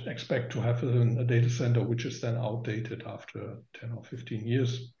don't expect to have a data center which is then outdated after 10 or 15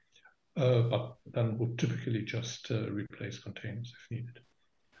 years, but then would typically just replace containers if needed.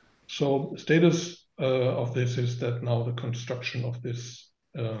 So the status of this is that now the construction of this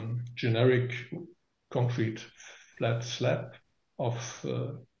generic concrete flat slab of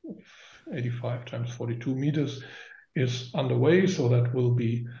 85 times 42 meters is underway. So that will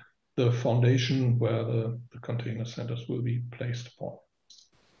be the foundation where the container centers will be placed upon.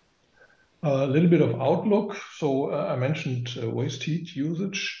 A little bit of outlook. So I mentioned waste heat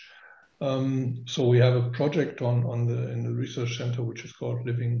usage. So we have a project in the research center, which is called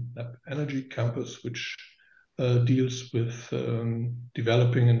Living Lab Energy Campus, which deals with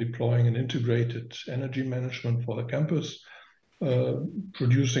developing and deploying an integrated energy management for the campus,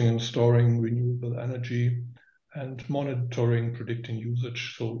 producing and storing renewable energy, and monitoring, predicting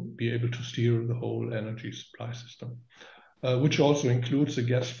usage, so be able to steer the whole energy supply system, which also includes a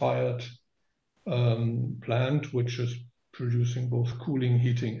gas-fired plant, which is producing both cooling,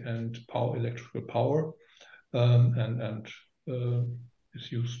 heating, and electrical power, and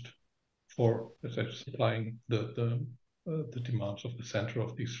is used for, as I said, supplying the demands of the center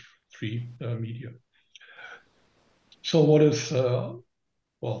of these three media. So what is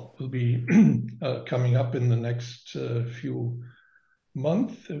will be coming up in the next few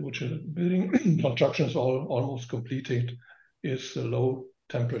months, which is building construction is almost completed, is a low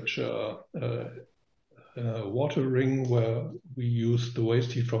temperature water ring where we use the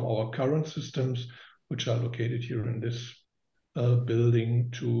waste heat from our current systems, which are located here in this building,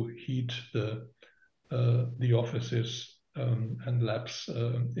 to heat the offices and labs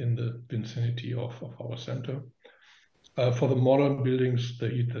in the vicinity of our center. For the modern buildings, the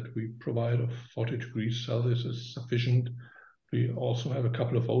heat that we provide of 40 degrees Celsius is sufficient. We also have a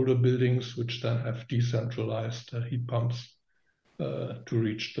couple of older buildings which then have decentralized heat pumps to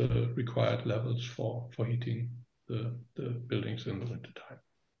reach the required levels for heating the buildings in the wintertime,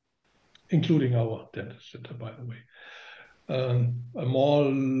 including our data center, by the way. A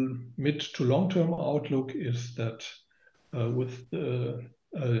more mid to long-term outlook is that with the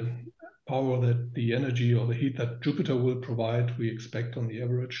power that the energy or the heat that Jupiter will provide, we expect on the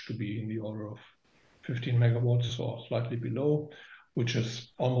average to be in the order of 15 megawatts or slightly below, which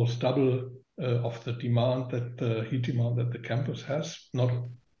is almost double of the demand the heat demand that the campus has. Not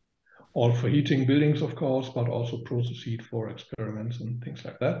all for heating buildings, of course, but also process heat for experiments and things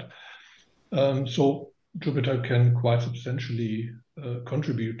like that. So Jupiter can quite substantially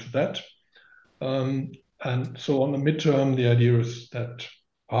contribute to that. And so on the midterm, the idea is that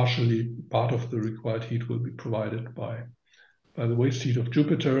partially part of the required heat will be provided by the waste heat of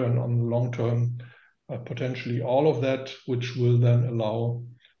Jupiter, and on the long term, potentially all of that, which will then allow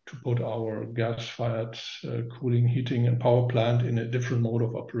to put our gas-fired cooling, heating, and power plant in a different mode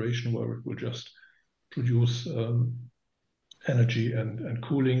of operation, where it will just produce energy and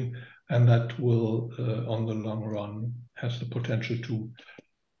cooling, and that will, on the long run, has the potential to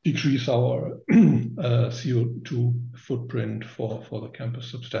decrease our CO2 footprint for the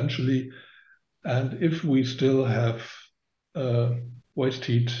campus substantially. And if we still have waste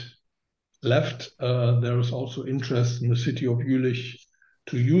heat left, there is also interest in the city of Jülich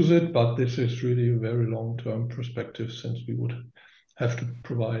to use it, but this is really a very long-term perspective, since we would have to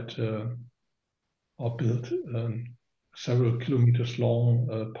provide or build several kilometers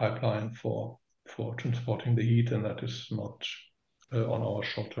long pipeline for transporting the heat, and that is not on our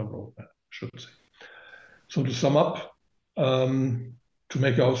short-term roadmap, I should say. So to sum up, to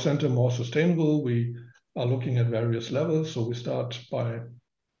make our center more sustainable, we are looking at various levels. So we start by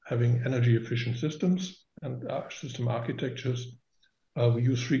having energy-efficient systems and system architectures. We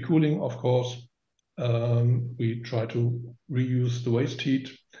use free cooling, of course. We try to reuse the waste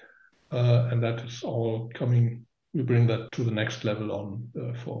heat, and that is all coming. We bring that to the next level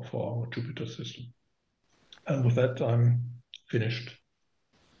on for our Jupiter system. And with that, I'm finished.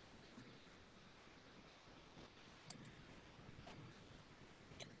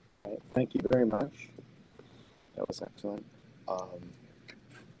 Thank you very much. That was excellent.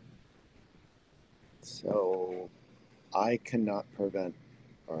 So I cannot prevent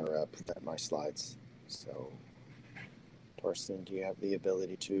or present my slides. So Torsten, do you have the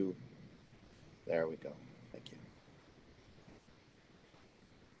ability to? There we go. Thank you.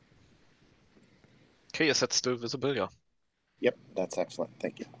 Okay, is that still visible? Yeah. Yep, that's excellent.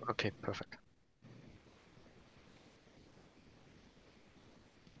 Thank you. Okay, perfect.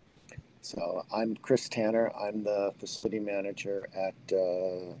 So I'm Chris Tanner. I'm the facility manager at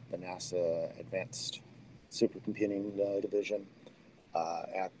the NASA Advanced Supercomputing Division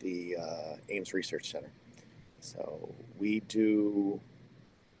at the Ames Research Center. So we do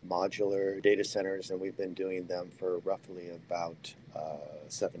modular data centers, and we've been doing them for roughly about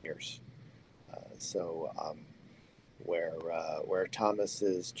 7 years. Where Thomas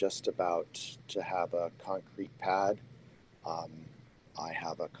is just about to have a concrete pad, I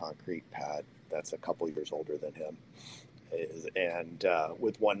have a concrete pad that's a couple years older than him, and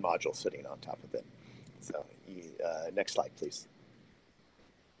with one module sitting on top of it. So next slide, please.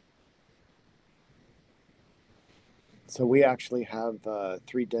 So we actually have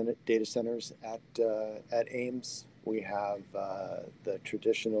 3 data centers at Ames. We have the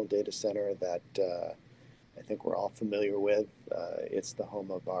traditional data center that I think we're all familiar with. It's the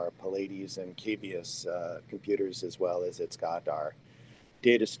home of our Pallades and Cavius computers, as well as it's got our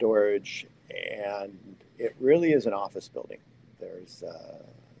data storage, and it really is an office building. There's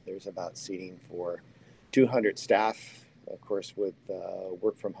about seating for 200 staff. Of course, with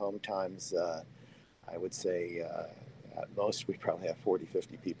work from home times, I would say at most we probably have 40,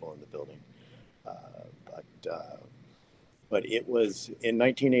 50 people in the building. But it was in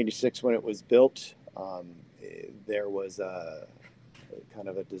 1986 when it was built. There was a kind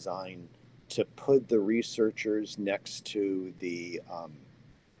of a design to put the researchers next to the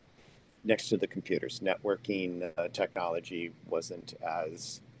computers. Networking technology wasn't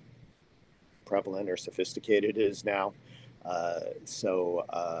as prevalent or sophisticated as now, so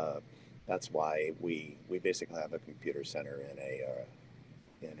that's why we basically have a computer center in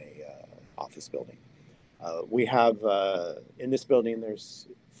a office building. We have in this building there's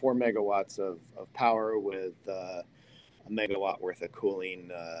 4 megawatts of power with a megawatt worth of cooling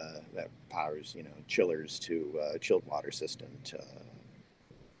that powers chillers to chilled water system to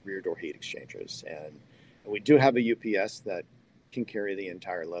rear door heat exchangers, and we do have a UPS that can carry the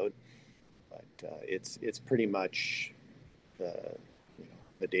entire load, but it's pretty much the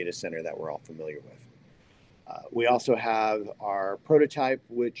data center that we're all familiar with. We also have our prototype,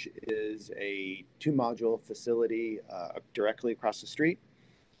 which is a 2-module facility directly across the street,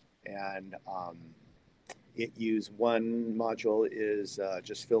 and one module is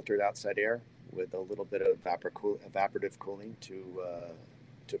just filtered outside air with a little bit of evaporative cooling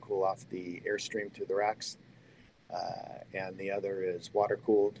to cool off the airstream to the racks, and the other is water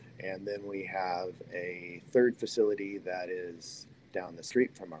cooled. And then we have a third facility that is down the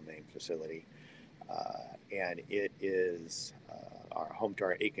street from our main facility, and it is our home to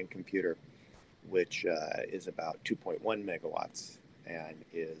our Aiken computer, which is about 2.1 megawatts and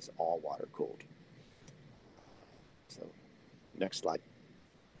is all water cooled. So next slide.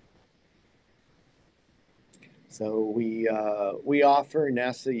 So we offer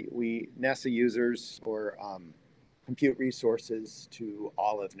NASA users or compute resources to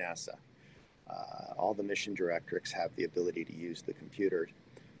all of NASA. All the mission directorates have the ability to use the computer.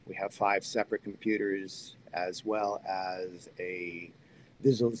 We have 5 separate computers, as well as a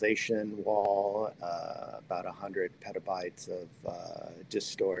visualization wall, about 100 petabytes of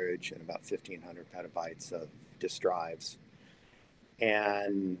disk storage, and about 1,500 petabytes of disk drives,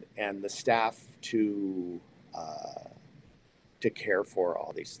 and the staff to care for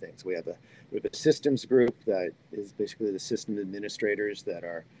all these things. We have a systems group that is basically the system administrators that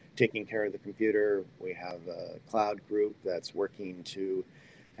are taking care of the computer. We have a cloud group that's working to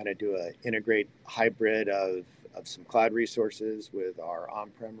kind of do an integrate hybrid of some cloud resources with our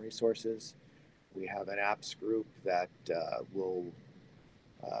on-prem resources. We have an apps group that will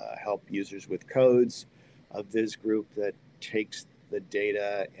help users with codes, a viz group that takes the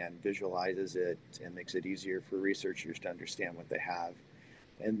data and visualizes it and makes it easier for researchers to understand what they have,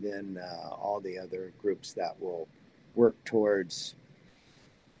 and then all the other groups that will work towards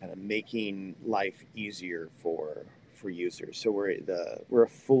kind of making life easier for users. So we're a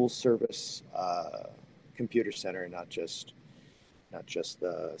full service computer center, not just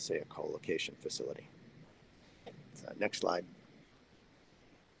the, say, a co-location facility. Next slide.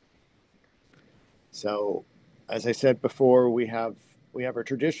 So, as I said before, we have our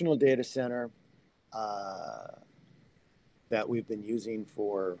traditional data center that we've been using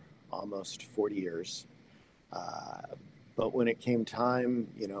for almost 40 years. But when it came time,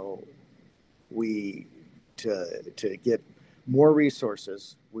 to get more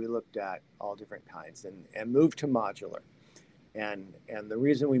resources, we looked at all different kinds and moved to modular. And the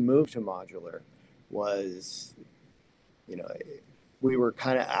reason we moved to modular was, we were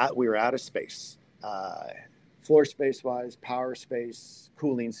out of space, floor space wise, power space,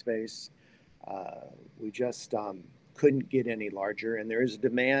 cooling space. We just couldn't get any larger, and there is a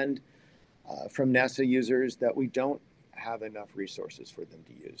demand from NASA users that we don't have enough resources for them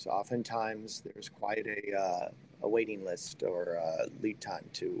to use. Oftentimes, there's quite a waiting list or a lead time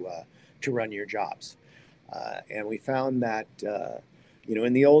to run your jobs. And we found that,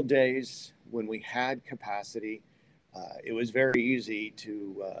 in the old days, when we had capacity, it was very easy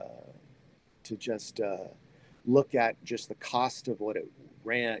to just look at just the cost of what it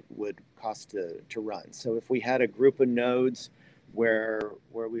would cost to run. So if we had a group of nodes where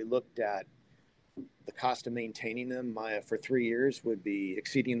we looked at the cost of maintaining them for 3 years would be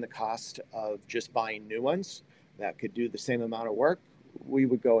exceeding the cost of just buying new ones that could do the same amount of work, we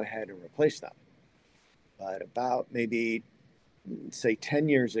would go ahead and replace them. But about maybe, say, 10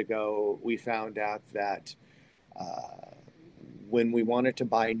 years ago, we found out that when we wanted to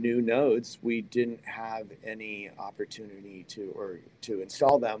buy new nodes, we didn't have any opportunity to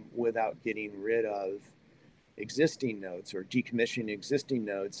install them without getting rid of existing nodes or decommissioning existing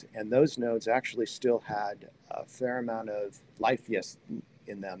nodes. And those nodes actually still had a fair amount of life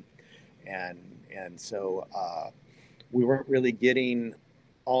in them. And so we weren't really getting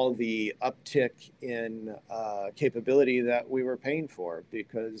all the uptick in capability that we were paying for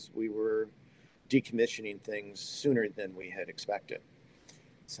because we were decommissioning things sooner than we had expected.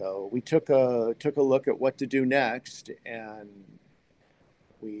 So we took a look at what to do next, and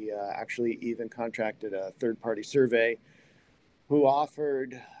we actually even contracted a third-party survey who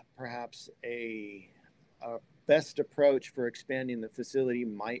offered perhaps a best approach for expanding the facility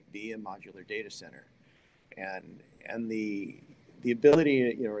might be a modular data center. And the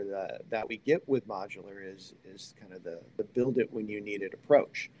ability that we get with modular is kind of the build it when you need it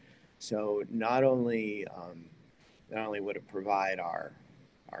approach. So not only would it provide our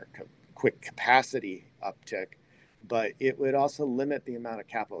quick capacity uptick, but it would also limit the amount of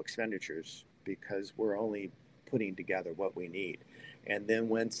capital expenditures because we're only putting together what we need. And then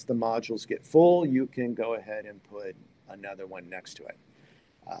once the modules get full, you can go ahead and put another one next to it.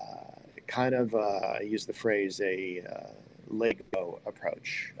 I use the phrase a Lego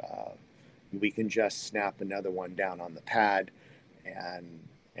approach. We can just snap another one down on the pad and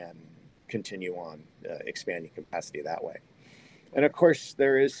continue on expanding capacity that way. And of course,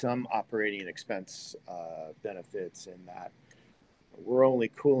 there is some operating expense benefits in that we're only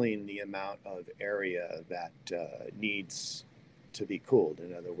cooling the amount of area that needs to be cooled.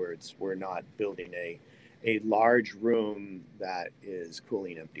 In other words, we're not building a large room that is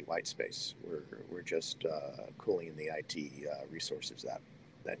cooling empty white space. We're just cooling the IT resources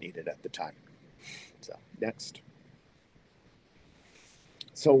that needed at the time. So next.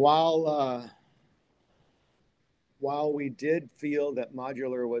 So while we did feel that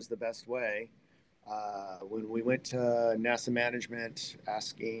modular was the best way, when we went to NASA management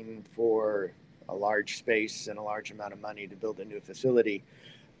asking for a large space and a large amount of money to build a new facility,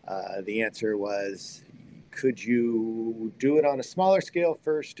 the answer was, could you do it on a smaller scale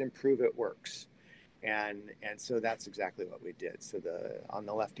first and prove it works? And so that's exactly what we did. So on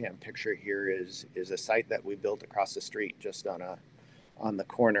the left-hand picture here is a site that we built across the street just on the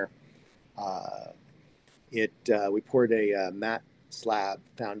corner. We poured a mat slab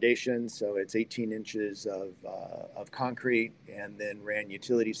foundation, so it's 18 inches of concrete, and then ran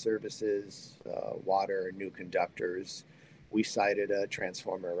utility services, water, new conductors. We sited a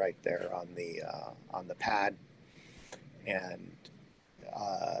transformer right there on the pad, and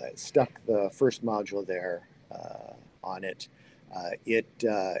stuck the first module there on it.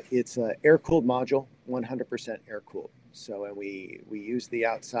 It's an air-cooled module, 100% air-cooled. So we use the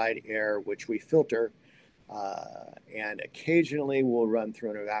outside air, which we filter, and occasionally we'll run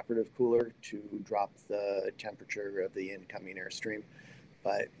through an evaporative cooler to drop the temperature of the incoming airstream.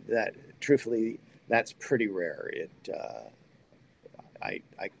 But truthfully, that's pretty rare. I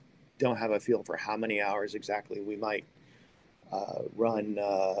don't have a feel for how many hours exactly we might run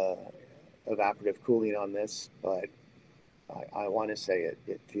evaporative cooling on this, but I want to say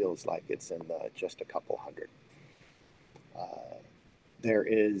it feels like it's in just a couple hundred. There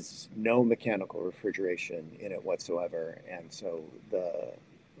is no mechanical refrigeration in it whatsoever, and so the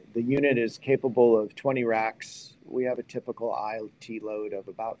unit is capable of 20 racks. We have a typical IT load of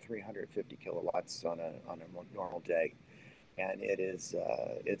about 350 kilowatts on a normal day, and it is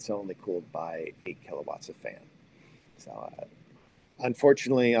it's only cooled by 8 kilowatts of fan. So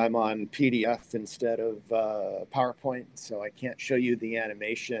unfortunately, I'm on PDF instead of PowerPoint, so I can't show you the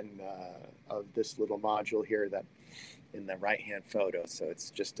animation of this little module here that in the right-hand photo. So it's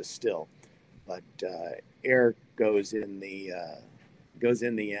just a still, but air goes in the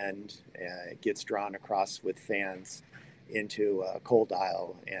end, and it gets drawn across with fans into a cold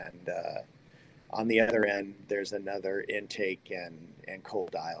aisle, and on the other end, there's another intake and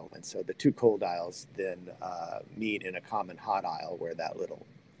cold aisle. And so the two cold aisles then meet in a common hot aisle where that little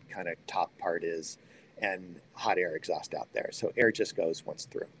kind of top part is, and hot air exhaust out there. So air just goes once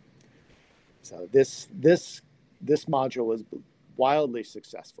through. So this module was wildly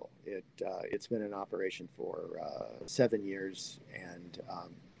successful. It's been in operation for 7 years, and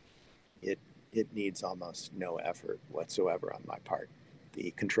it needs almost no effort whatsoever on my part.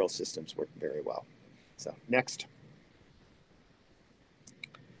 The control systems work very well. So next.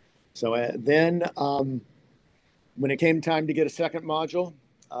 So then when it came time to get a second module,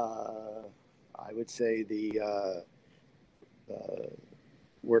 I would say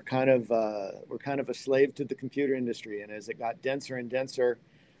we're kind of a slave to the computer industry. And as it got denser and denser,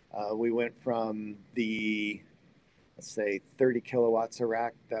 we went from the, let's say, 30 kilowatts a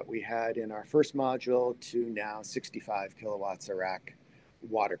rack that we had in our first module to now 65 kilowatts a rack,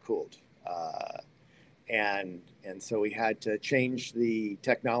 water cooled. And so we had to change the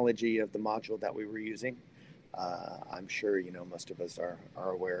technology of the module that we were using. I'm sure most of us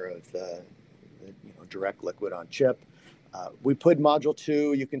are aware of the direct liquid on chip. We put module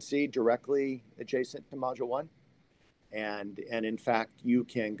 2, you can see, directly adjacent to module 1. And in fact, you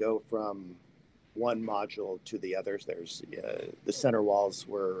can go from one module to the others. There's the center walls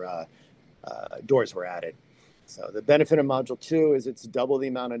were doors were added. So the benefit of module 2 is it's double the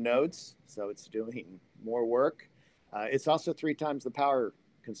amount of nodes, so it's doing more work. It's also 3 times the power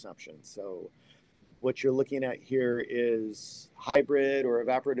consumption. So what you're looking at here is hybrid or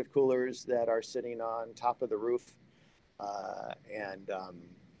evaporative coolers that are sitting on top of the roof, and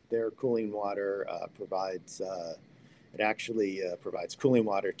their cooling water provides cooling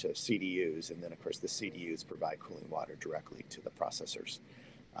water to CDUs, and then of course the CDUs provide cooling water directly to the processors.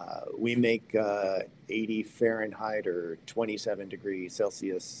 We make 80 Fahrenheit or 27 degrees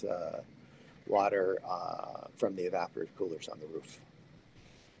Celsius water from the evaporative coolers on the roof.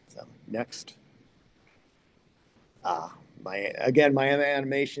 So next. My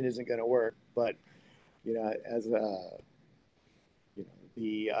animation isn't going to work, but as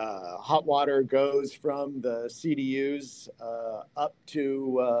the hot water goes from the CDUs up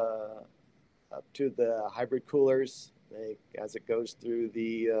to the hybrid coolers. As it goes through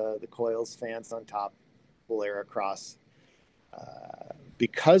the coils, fans on top, pull air across.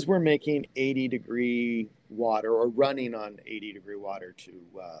 Because we're making 80-degree water, or running on 80-degree water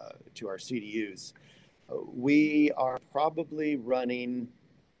to our CDUs, we are probably running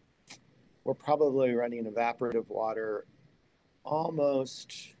evaporative water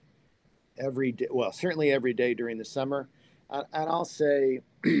almost every day. Well, certainly every day during the summer, and I'll say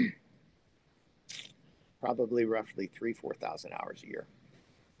probably roughly 3,000-4,000 hours a year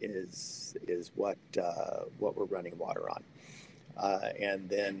is what we're running water on. And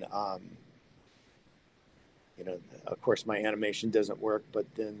then of course my animation doesn't work, but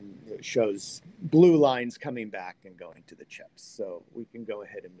then it shows blue lines coming back and going to the chips. So we can go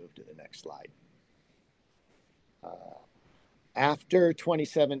ahead and move to the next slide. After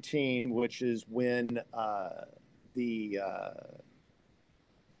 2017, which is when the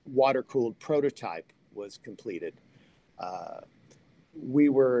water-cooled prototype was completed, we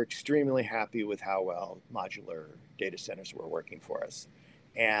were extremely happy with how well modular data centers were working for us.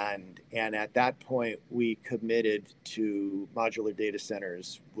 And at that point, we committed to modular data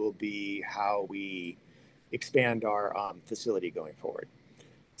centers will be how we expand our facility going forward.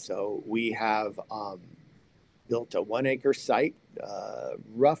 So we have built a 1-acre site,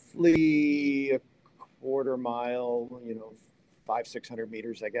 roughly a quarter mile, 500-600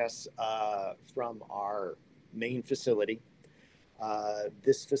 meters, I guess, from our main facility.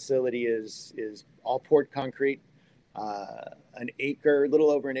 This facility is all poured concrete, a little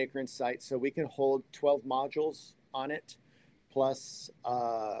over an acre in site, so we can hold 12 modules on it. Plus,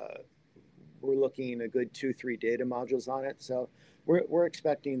 we're looking a good 2-3 data modules on it. So we're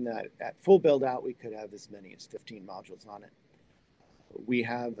expecting that at full build out, we could have as many as 15 modules on it. We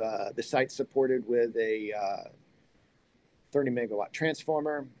have the site supported with a 30 megawatt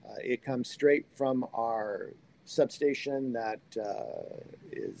transformer. It comes straight from our substation that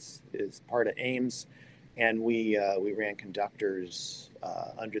is part of Ames, and we ran conductors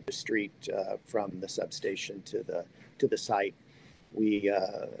under the street from the substation to the site. We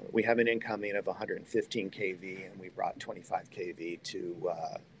have an incoming of 115 kV, and we brought 25 kV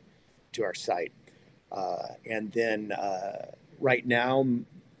to our site. And then right now,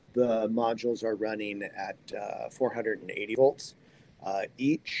 the modules are running at 480 volts.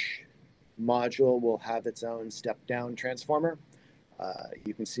 Each module will have its own step-down transformer.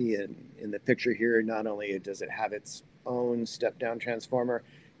 You can see in the picture here, not only does it have its own step-down transformer,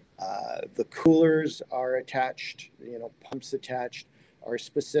 the coolers are attached, pumps attached, are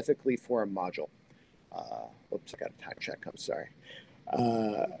specifically for a module. Oops, I got a time check, I'm sorry.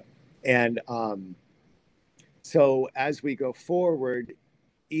 So as we go forward,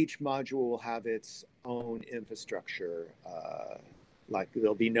 each module will have its own infrastructure. Like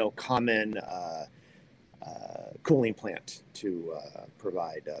there'll be no common cooling plant to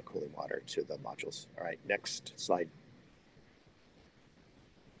provide cooling water to the modules. All right, next slide.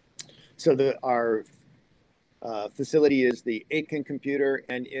 So our facility is the Aiken computer,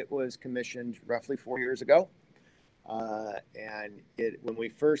 and it was commissioned roughly 4 years ago. And when we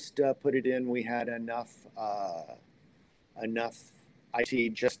first put it in, we had enough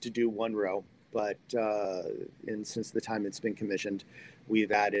IT just to do one row. But since the time it's been commissioned,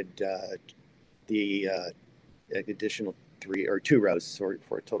 we've added the additional 2 rows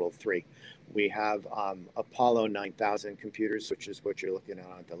for a total of 3. We have Apollo 9000 computers, which is what you're looking at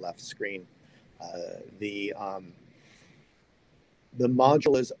on the left screen. The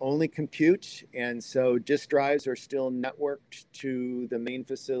module is only compute, and so disk drives are still networked to the main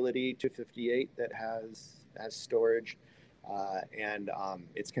facility 258 that has storage, and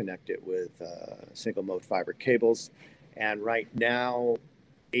it's connected with single mode fiber cables. And right now,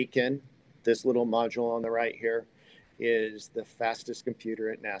 Aiken, this little module on the right here, is the fastest computer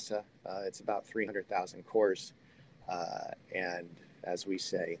at NASA. It's about 300,000 cores, and as we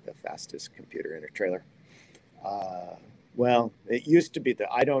say, the fastest computer in a trailer. Well, it used to be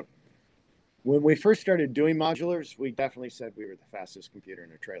when we first started doing modulars, we definitely said we were the fastest computer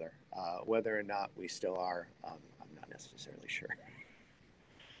in a trailer. Whether or not we still are, I'm not necessarily sure.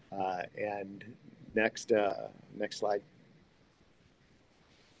 And next slide.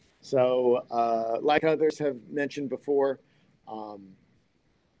 So like others have mentioned before,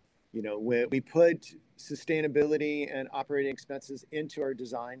 we put sustainability and operating expenses into our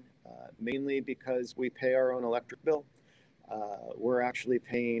design, mainly because we pay our own electric bill. We're actually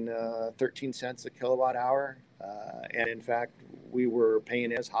paying 13 cents a kilowatt hour. And in fact, we were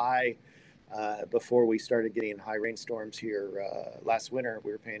paying as high before we started getting high rainstorms here last winter.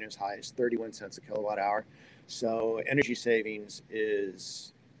 We were paying as high as 31 cents a kilowatt hour. So energy savings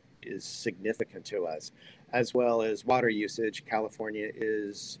is significant to us, as well as water usage. California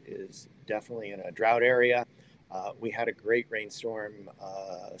is definitely in a drought area. We had a great rainstorm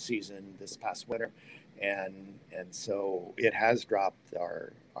season this past winter, and so it has dropped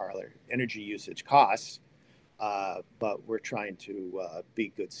our energy usage costs, but we're trying to be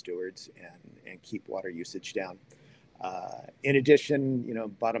good stewards and keep water usage down. In addition,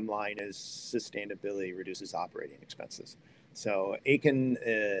 bottom line is sustainability reduces operating expenses. So Aiken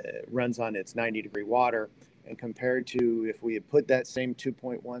runs on its 90-degree water, and compared to if we had put that same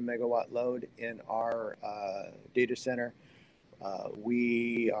 2.1 megawatt load in our data center,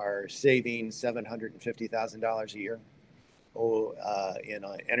 we are saving $750,000 a year in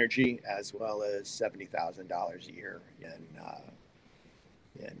energy, as well as $70,000 a year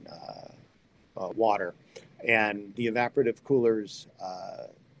in water. And the evaporative coolers,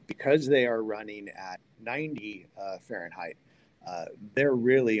 because they are running at 90 Fahrenheit, they're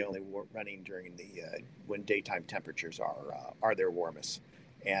really only running during when daytime temperatures are their warmest.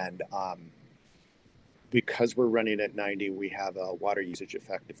 And because we're running at 90, we have a water usage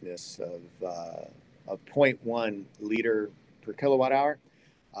effectiveness of 0.1 liter per kilowatt hour.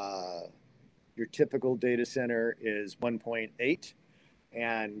 Your typical data center is 1.8.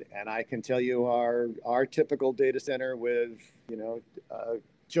 And I can tell you our typical data center with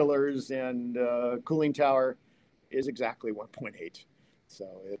chillers and cooling tower is exactly 1.8. So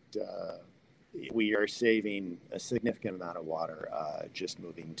we are saving a significant amount of water just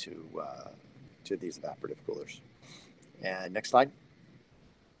moving to these evaporative coolers. And next slide.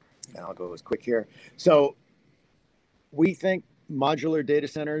 And I'll go as quick here. So we think modular data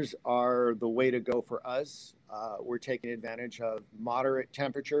centers are the way to go for us. We're taking advantage of moderate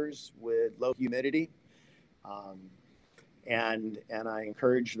temperatures with low humidity. And I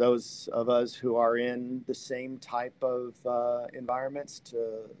encourage those of us who are in the same type of environments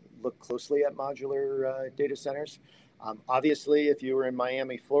to look closely at modular data centers. Obviously, if you were in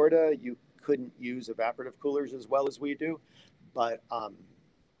Miami, Florida, you couldn't use evaporative coolers as well as we do, but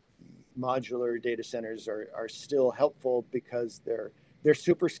modular data centers are still helpful because they're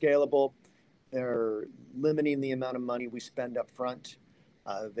super scalable. They're limiting the amount of money we spend up front.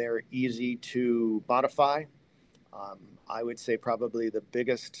 They're easy to modify. I would say probably the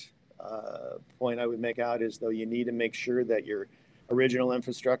biggest point I would make out is, though, you need to make sure that your original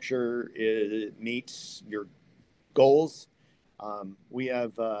infrastructure meets your goals. We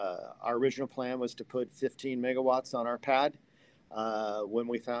have our original plan was to put 15 megawatts on our pad. When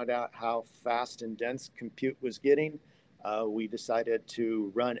we found out how fast and dense compute was getting, we decided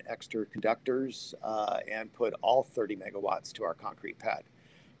to run extra conductors and put all 30 megawatts to our concrete pad.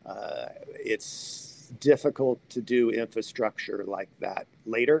 It's difficult to do infrastructure like that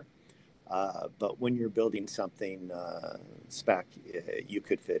later, but when you're building something spec, you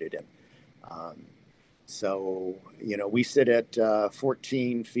could fit it in. So, you know, we sit at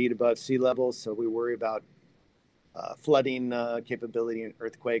 14 feet above sea level, so we worry about flooding capability and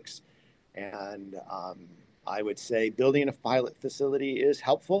earthquakes. And I would say building a pilot facility is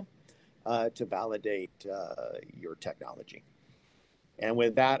helpful to validate your technology. And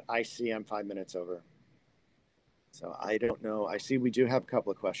with that, I see I'm 5 minutes over. So I don't know. I see we do have a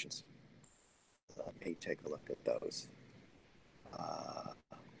couple of questions. Let me take a look at those.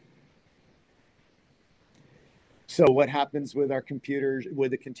 So what happens with our computers,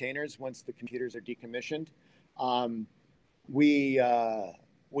 with the containers, once the computers are decommissioned? We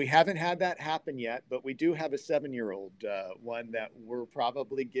haven't had that happen yet, but we do have a 7-year-old one that we're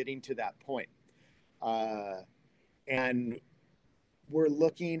probably getting to that point. And we're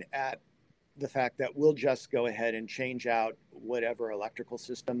looking at the fact that we'll just go ahead and change out whatever electrical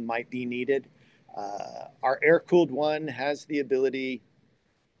system might be needed. Our air-cooled one has the ability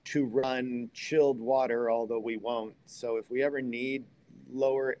to run chilled water, although we won't. So if we ever need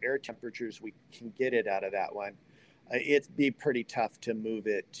lower air temperatures, we can get it out of that one. It'd be pretty tough to move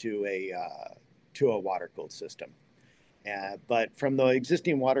it to a water-cooled system. But from the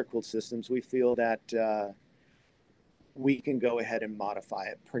existing water-cooled systems, we feel that we can go ahead and modify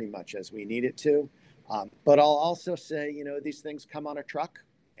it pretty much as we need it to. But I'll also say, you know, these things come on a truck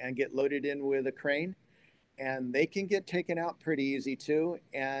and get loaded in with a crane, and they can get taken out pretty easy too.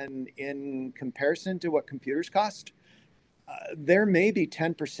 And in comparison to what computers cost, there may be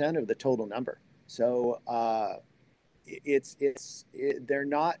 10% of the total number. So they're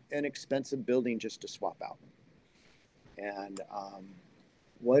not an expensive building just to swap out. And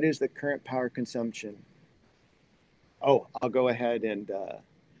what is the current power consumption? Oh, I'll go ahead and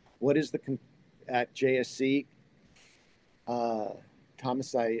what is at JSC?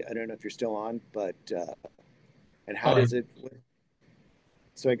 Thomas, I don't know if you're still on, but and how does it?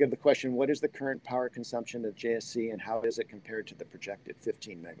 So I give the question: what is the current power consumption of JSC, and how does it compare to the projected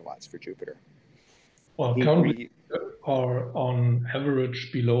 15 megawatts for Jupiter? Well, currently are on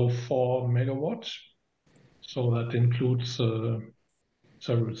average below 4 megawatts. So that includes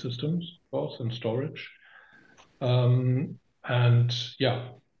several systems, of course, and storage. And yeah,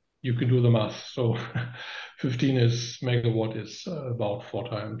 you can do the math. So 15 megawatt is about 4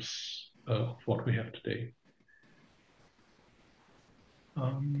 times what we have today.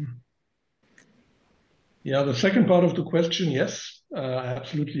 Yeah, the second part of the question, yes, I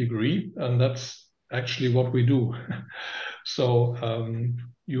absolutely agree. And that's actually what we do. So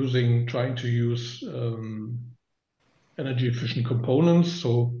trying to use energy efficient components.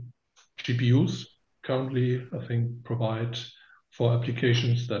 So GPUs currently, I think, provide for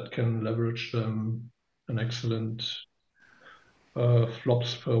applications that can leverage an excellent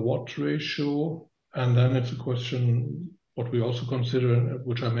flops per watt ratio. And then it's a question, what we also consider,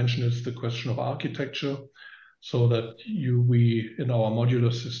 which I mentioned, is the question of architecture. So that we in our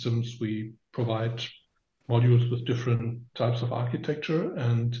modular systems, we provide modules with different types of architecture,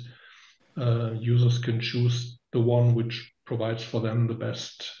 and users can choose the one which provides for them the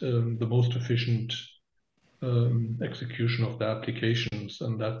best, the most efficient execution of the applications.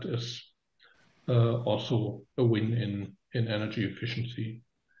 And that is also a win in energy efficiency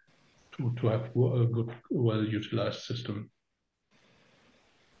to have a good, well-utilized system.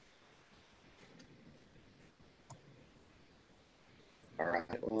 All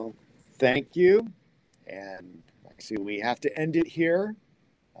right, well, thank you. And I see we have to end it here.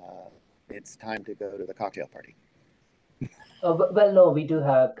 It's time to go to the cocktail party. Well, no, we do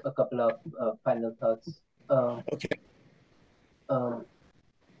have a couple of final thoughts. Okay.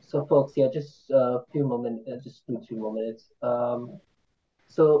 So folks, yeah, just a few more minutes, just 2-3 more minutes.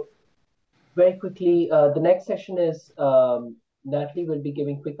 So very quickly, the next session is Natalie will be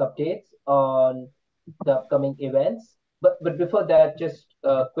giving quick updates on the upcoming events. But before that, just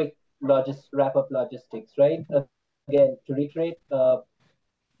a quick wrap up logistics, right? Again, to reiterate,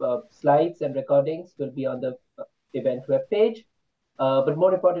 slides and recordings will be on the event webpage. But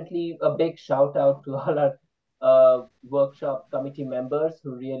more importantly, a big shout out to all our workshop committee members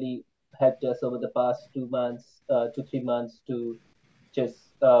who really helped us over the past 2 months to 3 months to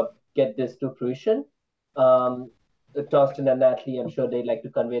just get this to fruition. Torsten and Natalie, I'm sure they'd like to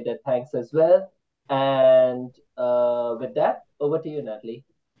convey their thanks as well. And with that, over to you, Natalie.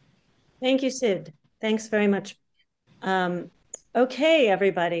 Thank you, Sid. Thanks very much. Okay,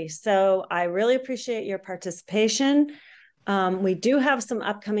 everybody. So I really appreciate your participation. We do have some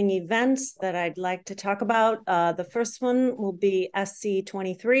upcoming events that I'd like to talk about. The first one will be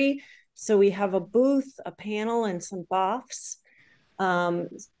SC23. So we have a booth, a panel, and some BOFs. I've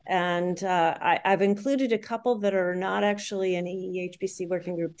included a couple that are not actually an EEHBC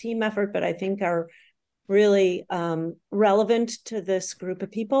working group team effort, but I think are really relevant to this group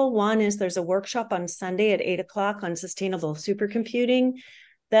of people. One is there's a workshop on Sunday at 8 o'clock on sustainable supercomputing.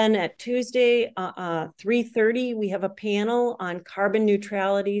 Then at Tuesday, 3:30, we have a panel on carbon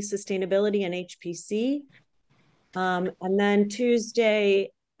neutrality, sustainability, and HPC. And then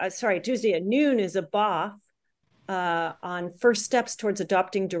Tuesday at noon is a BOF on first steps towards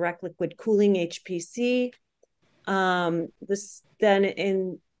adopting direct liquid cooling HPC. Then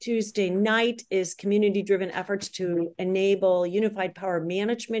in Tuesday night is community-driven efforts to enable unified power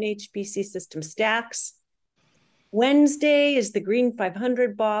management HPC system stacks. Wednesday is the Green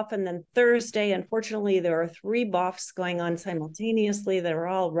 500 BOF, and then Thursday, unfortunately, there are 3 BOFs going on simultaneously that are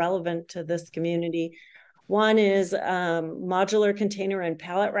all relevant to this community. One is modular container and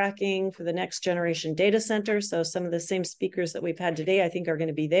pallet racking for the next generation data center. So some of the same speakers that we've had today, I think, are going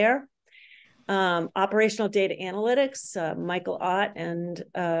to be there. Operational data analytics, Michael Ott and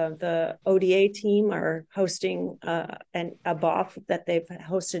the ODA team are hosting a BOF that they've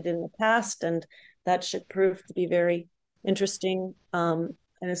hosted in the past, and that should prove to be very interesting and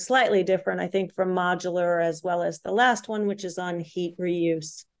is slightly different, I think, from modular, as well as the last one, which is on heat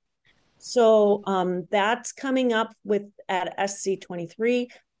reuse. So that's coming up at SC23.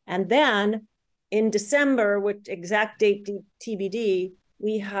 And then in December, with exact date TBD,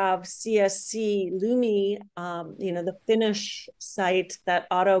 we have CSC Lumi, the Finnish site that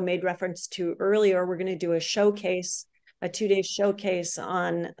Otto made reference to earlier. We're going to do a showcase, a 2-day showcase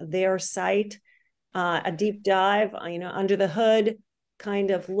on their site, a deep dive, under the hood,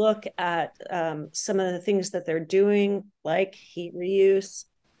 kind of look at some of the things that they're doing, like heat reuse,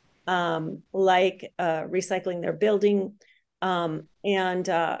 like recycling their building.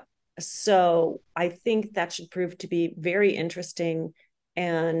 So I think that should prove to be very interesting.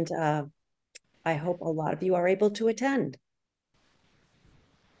 And I hope a lot of you are able to attend.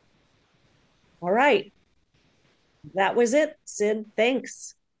 All right. That was it, Sid.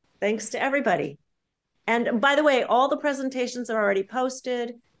 Thanks. Thanks to everybody. And by the way, all the presentations are already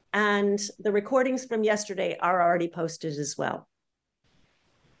posted, and the recordings from yesterday are already posted as well.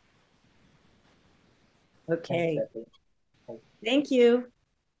 Okay. Thank you.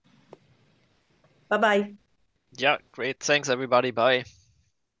 Bye-bye. Yeah, great. Thanks, everybody. Bye.